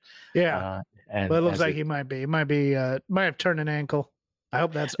injured. Yeah, but it looks like he might be. He might have turned an ankle. I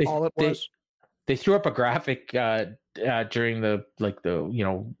hope that's all it was. They threw up a graphic during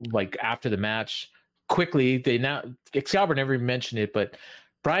after the match. Quickly, Excalibur never even mentioned it, but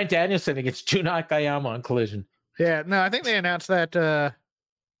Bryan Danielson against Jun Akiyama on Collision. Yeah, no, I think they announced that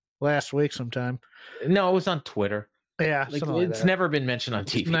last week sometime. No, it was on Twitter. Yeah, it's never been mentioned on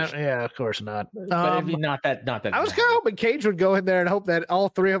TV. Yeah, of course not. But not that. I was kind of hoping Cage would go in there and hope that all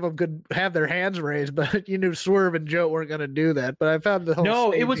 3 of them could have their hands raised, but you knew Swerve and Joe weren't going to do that. But I found the whole.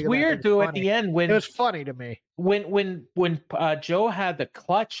 No, it was weird though. At the end, when it was funny to me when Joe had the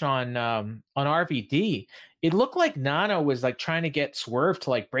clutch on RVD, it looked like Nana was like trying to get Swerve to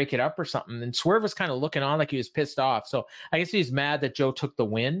like break it up or something, and Swerve was kind of looking on like he was pissed off. So I guess he's mad that Joe took the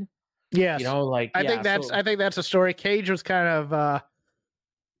win. Yes. I think that's a story. Cage was kind of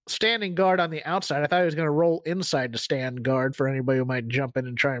standing guard on the outside. I thought he was going to roll inside to stand guard for anybody who might jump in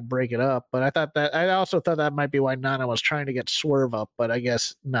and try and break it up. But I also thought that might be why Nana was trying to get Swerve up, but I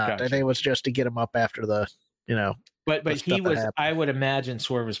guess not. Gotcha. I think it was just to get him up after the, But he was, I would imagine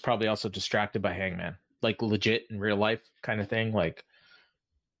Swerve was probably also distracted by Hangman, like legit in real life kind of thing. Like,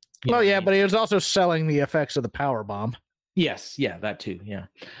 but he was also selling the effects of the power bomb. Yes, yeah, that too, yeah.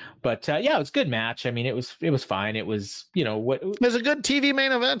 But it was a good match. I mean, it was fine. It was, what it was a good TV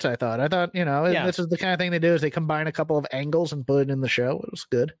main event. I thought, this is the kind of thing they do is they combine a couple of angles and put it in the show. It was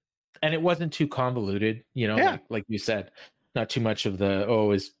good, and it wasn't too convoluted. Like you said, not too much of the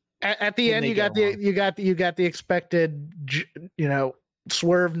is. At the end, you got the expected,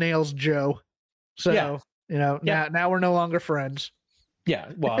 Swerve nails Joe. So now we're no longer friends.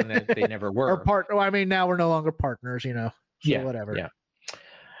 Yeah, well, and they never were. Now we're no longer partners, So whatever. Yeah.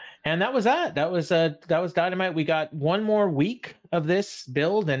 And that was that. That was Dynamite. We got one more week of this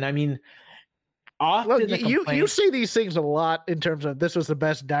build, and I mean, often you see these things a lot in terms of this was the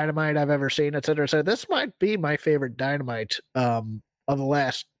best Dynamite I've ever seen, et cetera. So this might be my favorite Dynamite of the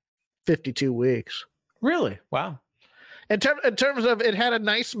last 52 weeks. Really? Wow. In terms of, it had a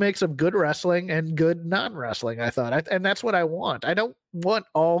nice mix of good wrestling and good non-wrestling, I thought. And that's what I want. I don't want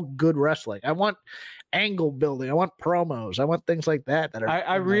all good wrestling. I want angle building. I want promos. I want things like that.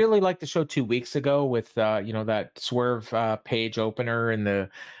 I really liked the show 2 weeks ago with, that Swerve Page opener and the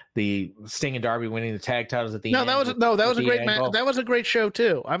Sting and Darby winning the tag titles at the end. That was a great match. That was a great show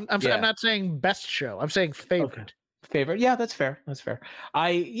too. I'm not saying best show. I'm saying favorite. Okay. Favorite. Yeah, that's fair.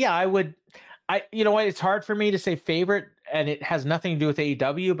 I would. You know what? It's hard for me to say favorite, and it has nothing to do with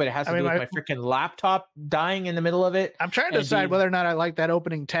AEW, but it has to do with my freaking laptop dying in the middle of it. I'm trying to decide whether or not I like that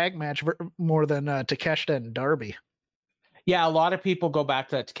opening tag match more than Takeshita and Darby. Yeah, a lot of people go back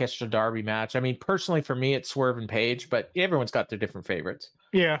to that Takeshita Darby match. I mean, personally, for me, it's Swerve and Page, but everyone's got their different favorites.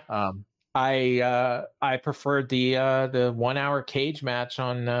 Yeah. I preferred the 1 hour cage match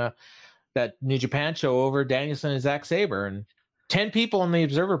on that New Japan show over Danielson and Zack Sabre, and 10 people in the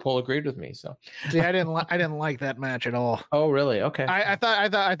Observer poll agreed with me. So, see, I didn't like that match at all. Oh, really? Okay. I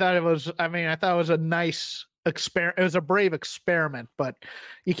thought it was. I mean, I thought it was a nice experiment. It was a brave experiment, but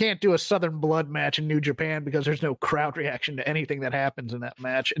you can't do a Southern Blood match in New Japan because there's no crowd reaction to anything that happens in that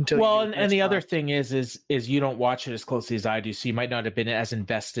match until. Well, and the other thing is you don't watch it as closely as I do, so you might not have been as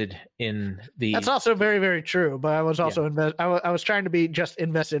invested in the. That's also very, very true. But I was also I was trying to be just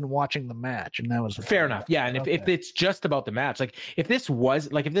invested in watching the match, and that was fair enough. Yeah, and if it's just about the match, like if this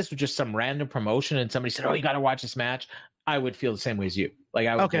was just some random promotion and somebody said, "Oh, you got to watch this match," I would feel the same way as you. Like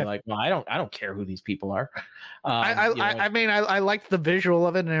I would be like, well, I don't care who these people are. I mean, I liked the visual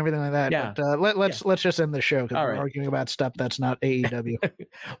of it and everything like that. Yeah. But let's just end the show because we're arguing about stuff that's not AEW.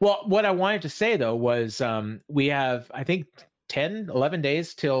 Well, what I wanted to say though was we have, I think, 10, 11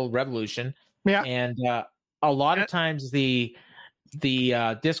 days till Revolution. Yeah. And a lot of times the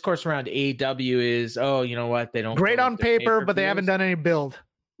discourse around AEW is, oh, you know what, they don't great on paper, but they haven't done any build.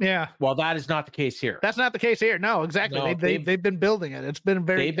 Yeah. Well, that is not the case here. That's not the case here. No, exactly. No, they've been building it. It's been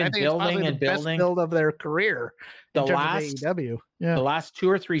they've been building and building. Best build of their career. The last 2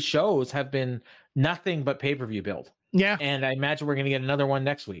 or 3 shows have been nothing but pay-per-view build. Yeah. And I imagine we're going to get another one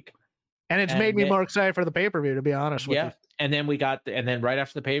next week. And it's made me more excited for the pay-per-view, to be honest with you. And then then right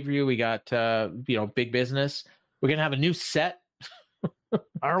after the pay-per-view, we got Big Business. We're going to have a new set.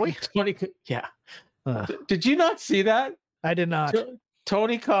 Are we? Yeah. Did you not see that? I did not.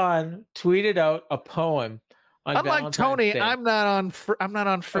 Tony Khan tweeted out a poem. Unlike Tony, Day. I'm not on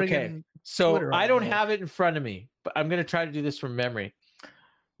friggin' Okay, so Twitter I don't have it in front of me, but I'm going to try to do this from memory.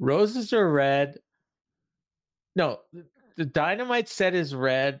 Roses are red. No, the Dynamite set is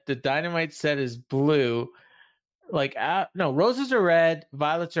red. The Dynamite set is blue. No, roses are red.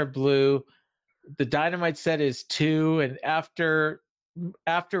 Violets are blue. The Dynamite set is 2, and after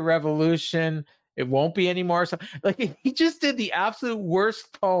Revolution, it won't be anymore. So, he just did the absolute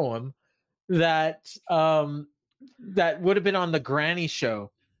worst poem that would have been on the Granny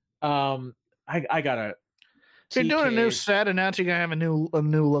Show. I gotta. So you're doing a new set, and now you're gonna have a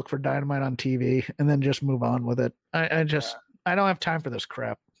new look for Dynamite on TV, and then just move on with it. I don't have time for this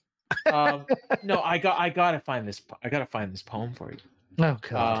crap. No, I gotta find this. I gotta find this poem for you. Oh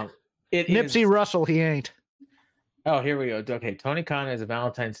God, Nipsey Russell, he ain't. Oh, here we go. Okay, Tony Khan has a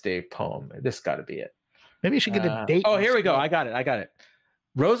Valentine's Day poem. This got to be it. Maybe you should get a date. Oh, here we go. I got it.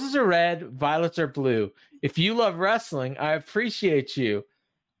 Roses are red, violets are blue. If you love wrestling, I appreciate you.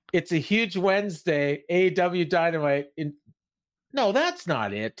 It's a huge Wednesday. AEW Dynamite. No, that's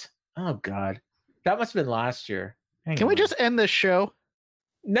not it. Oh God, that must have been last year. Can we just end this show?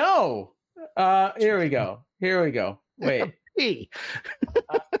 No. Here we go. Wait.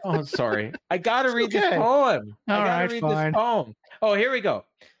 Oh, sorry. I gotta read this poem. This poem. Oh, here we go.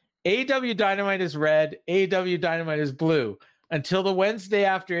 AEW Dynamite is red. AEW Dynamite is blue. Until the Wednesday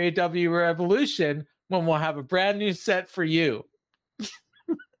after AEW Revolution, when we'll have a brand new set for you.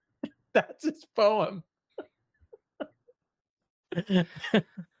 That's his poem.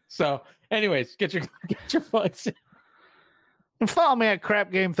 So, anyways, get your plugs in. Follow me at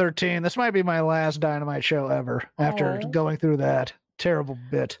Crap Game 13. This might be my last Dynamite show ever after going through that terrible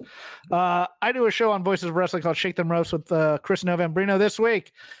bit. I do a show on Voices of Wrestling called Shake Them Ropes with Chris Novembrino this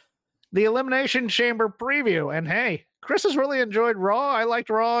week. The Elimination Chamber preview. And hey, Chris has really enjoyed Raw. I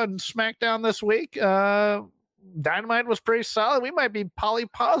liked Raw and SmackDown this week. Dynamite was pretty solid. We might be poly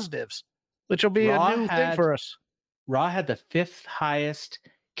positives, which will be a new thing for us. Raw had the 5th highest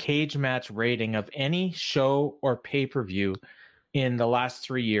cage match rating of any show or pay-per-view in the last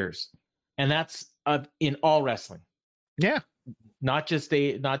 3 years, and that's in all wrestling. Yeah, not just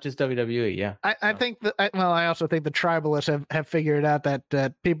WWE. Yeah, I think that. I also think the tribalists have figured out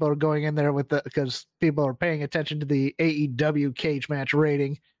that people are going in there because people are paying attention to the AEW cage match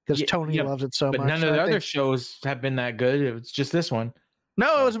rating because Tony loves it so much. But none of the other shows have been that good. It was just this one.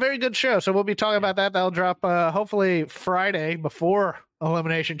 No, it was a very good show. So we'll be talking about that. That'll drop hopefully Friday before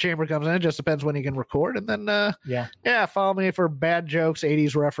Elimination Chamber comes in. It just depends when you can record. And then follow me for bad jokes,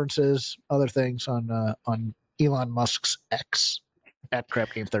 80s references, other things on Elon Musk's X at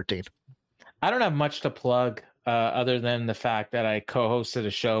Crap Game 13. I don't have much to plug other than the fact that I co-hosted a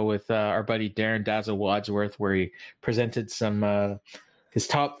show with our buddy Darren Dazzle Wadsworth where he presented some his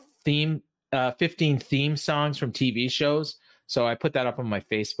top 15 theme songs from TV shows. So I put that up on my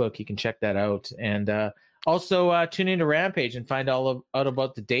Facebook. You can check that out. And also tune into Rampage and find out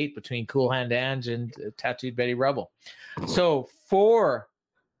about the date between Cool Hand Ange and Tattooed Betty Rubble. So for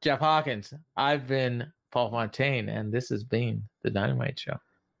Jeff Hawkins, I've been Paul Fontaine, and this has been The Dynamite Show.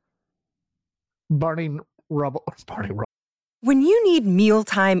 Barney Rubble. When you need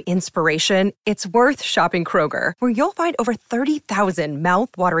mealtime inspiration, it's worth shopping Kroger, where you'll find over 30,000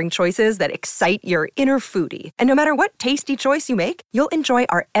 mouth-watering choices that excite your inner foodie. And no matter what tasty choice you make, you'll enjoy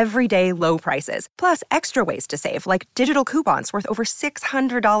our everyday low prices, plus extra ways to save, like digital coupons worth over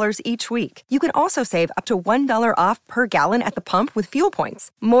 $600 each week. You can also save up to $1 off per gallon at the pump with fuel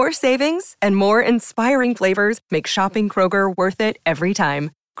points. More savings and more inspiring flavors make shopping Kroger worth it every time.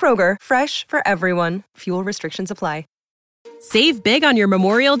 Kroger, fresh for everyone. Fuel restrictions apply. Save big on your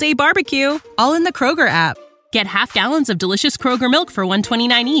Memorial Day barbecue, all in the Kroger app. Get half gallons of delicious Kroger milk for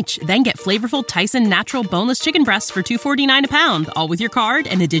 $1.29 each. Then get flavorful Tyson natural boneless chicken breasts for $2.49 a pound, all with your card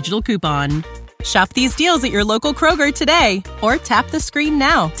and a digital coupon. Shop these deals at your local Kroger today, or tap the screen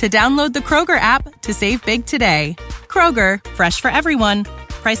now to download the Kroger app to save big today. Kroger, fresh for everyone.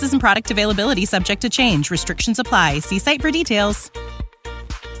 Prices and product availability subject to change. Restrictions apply. See site for details.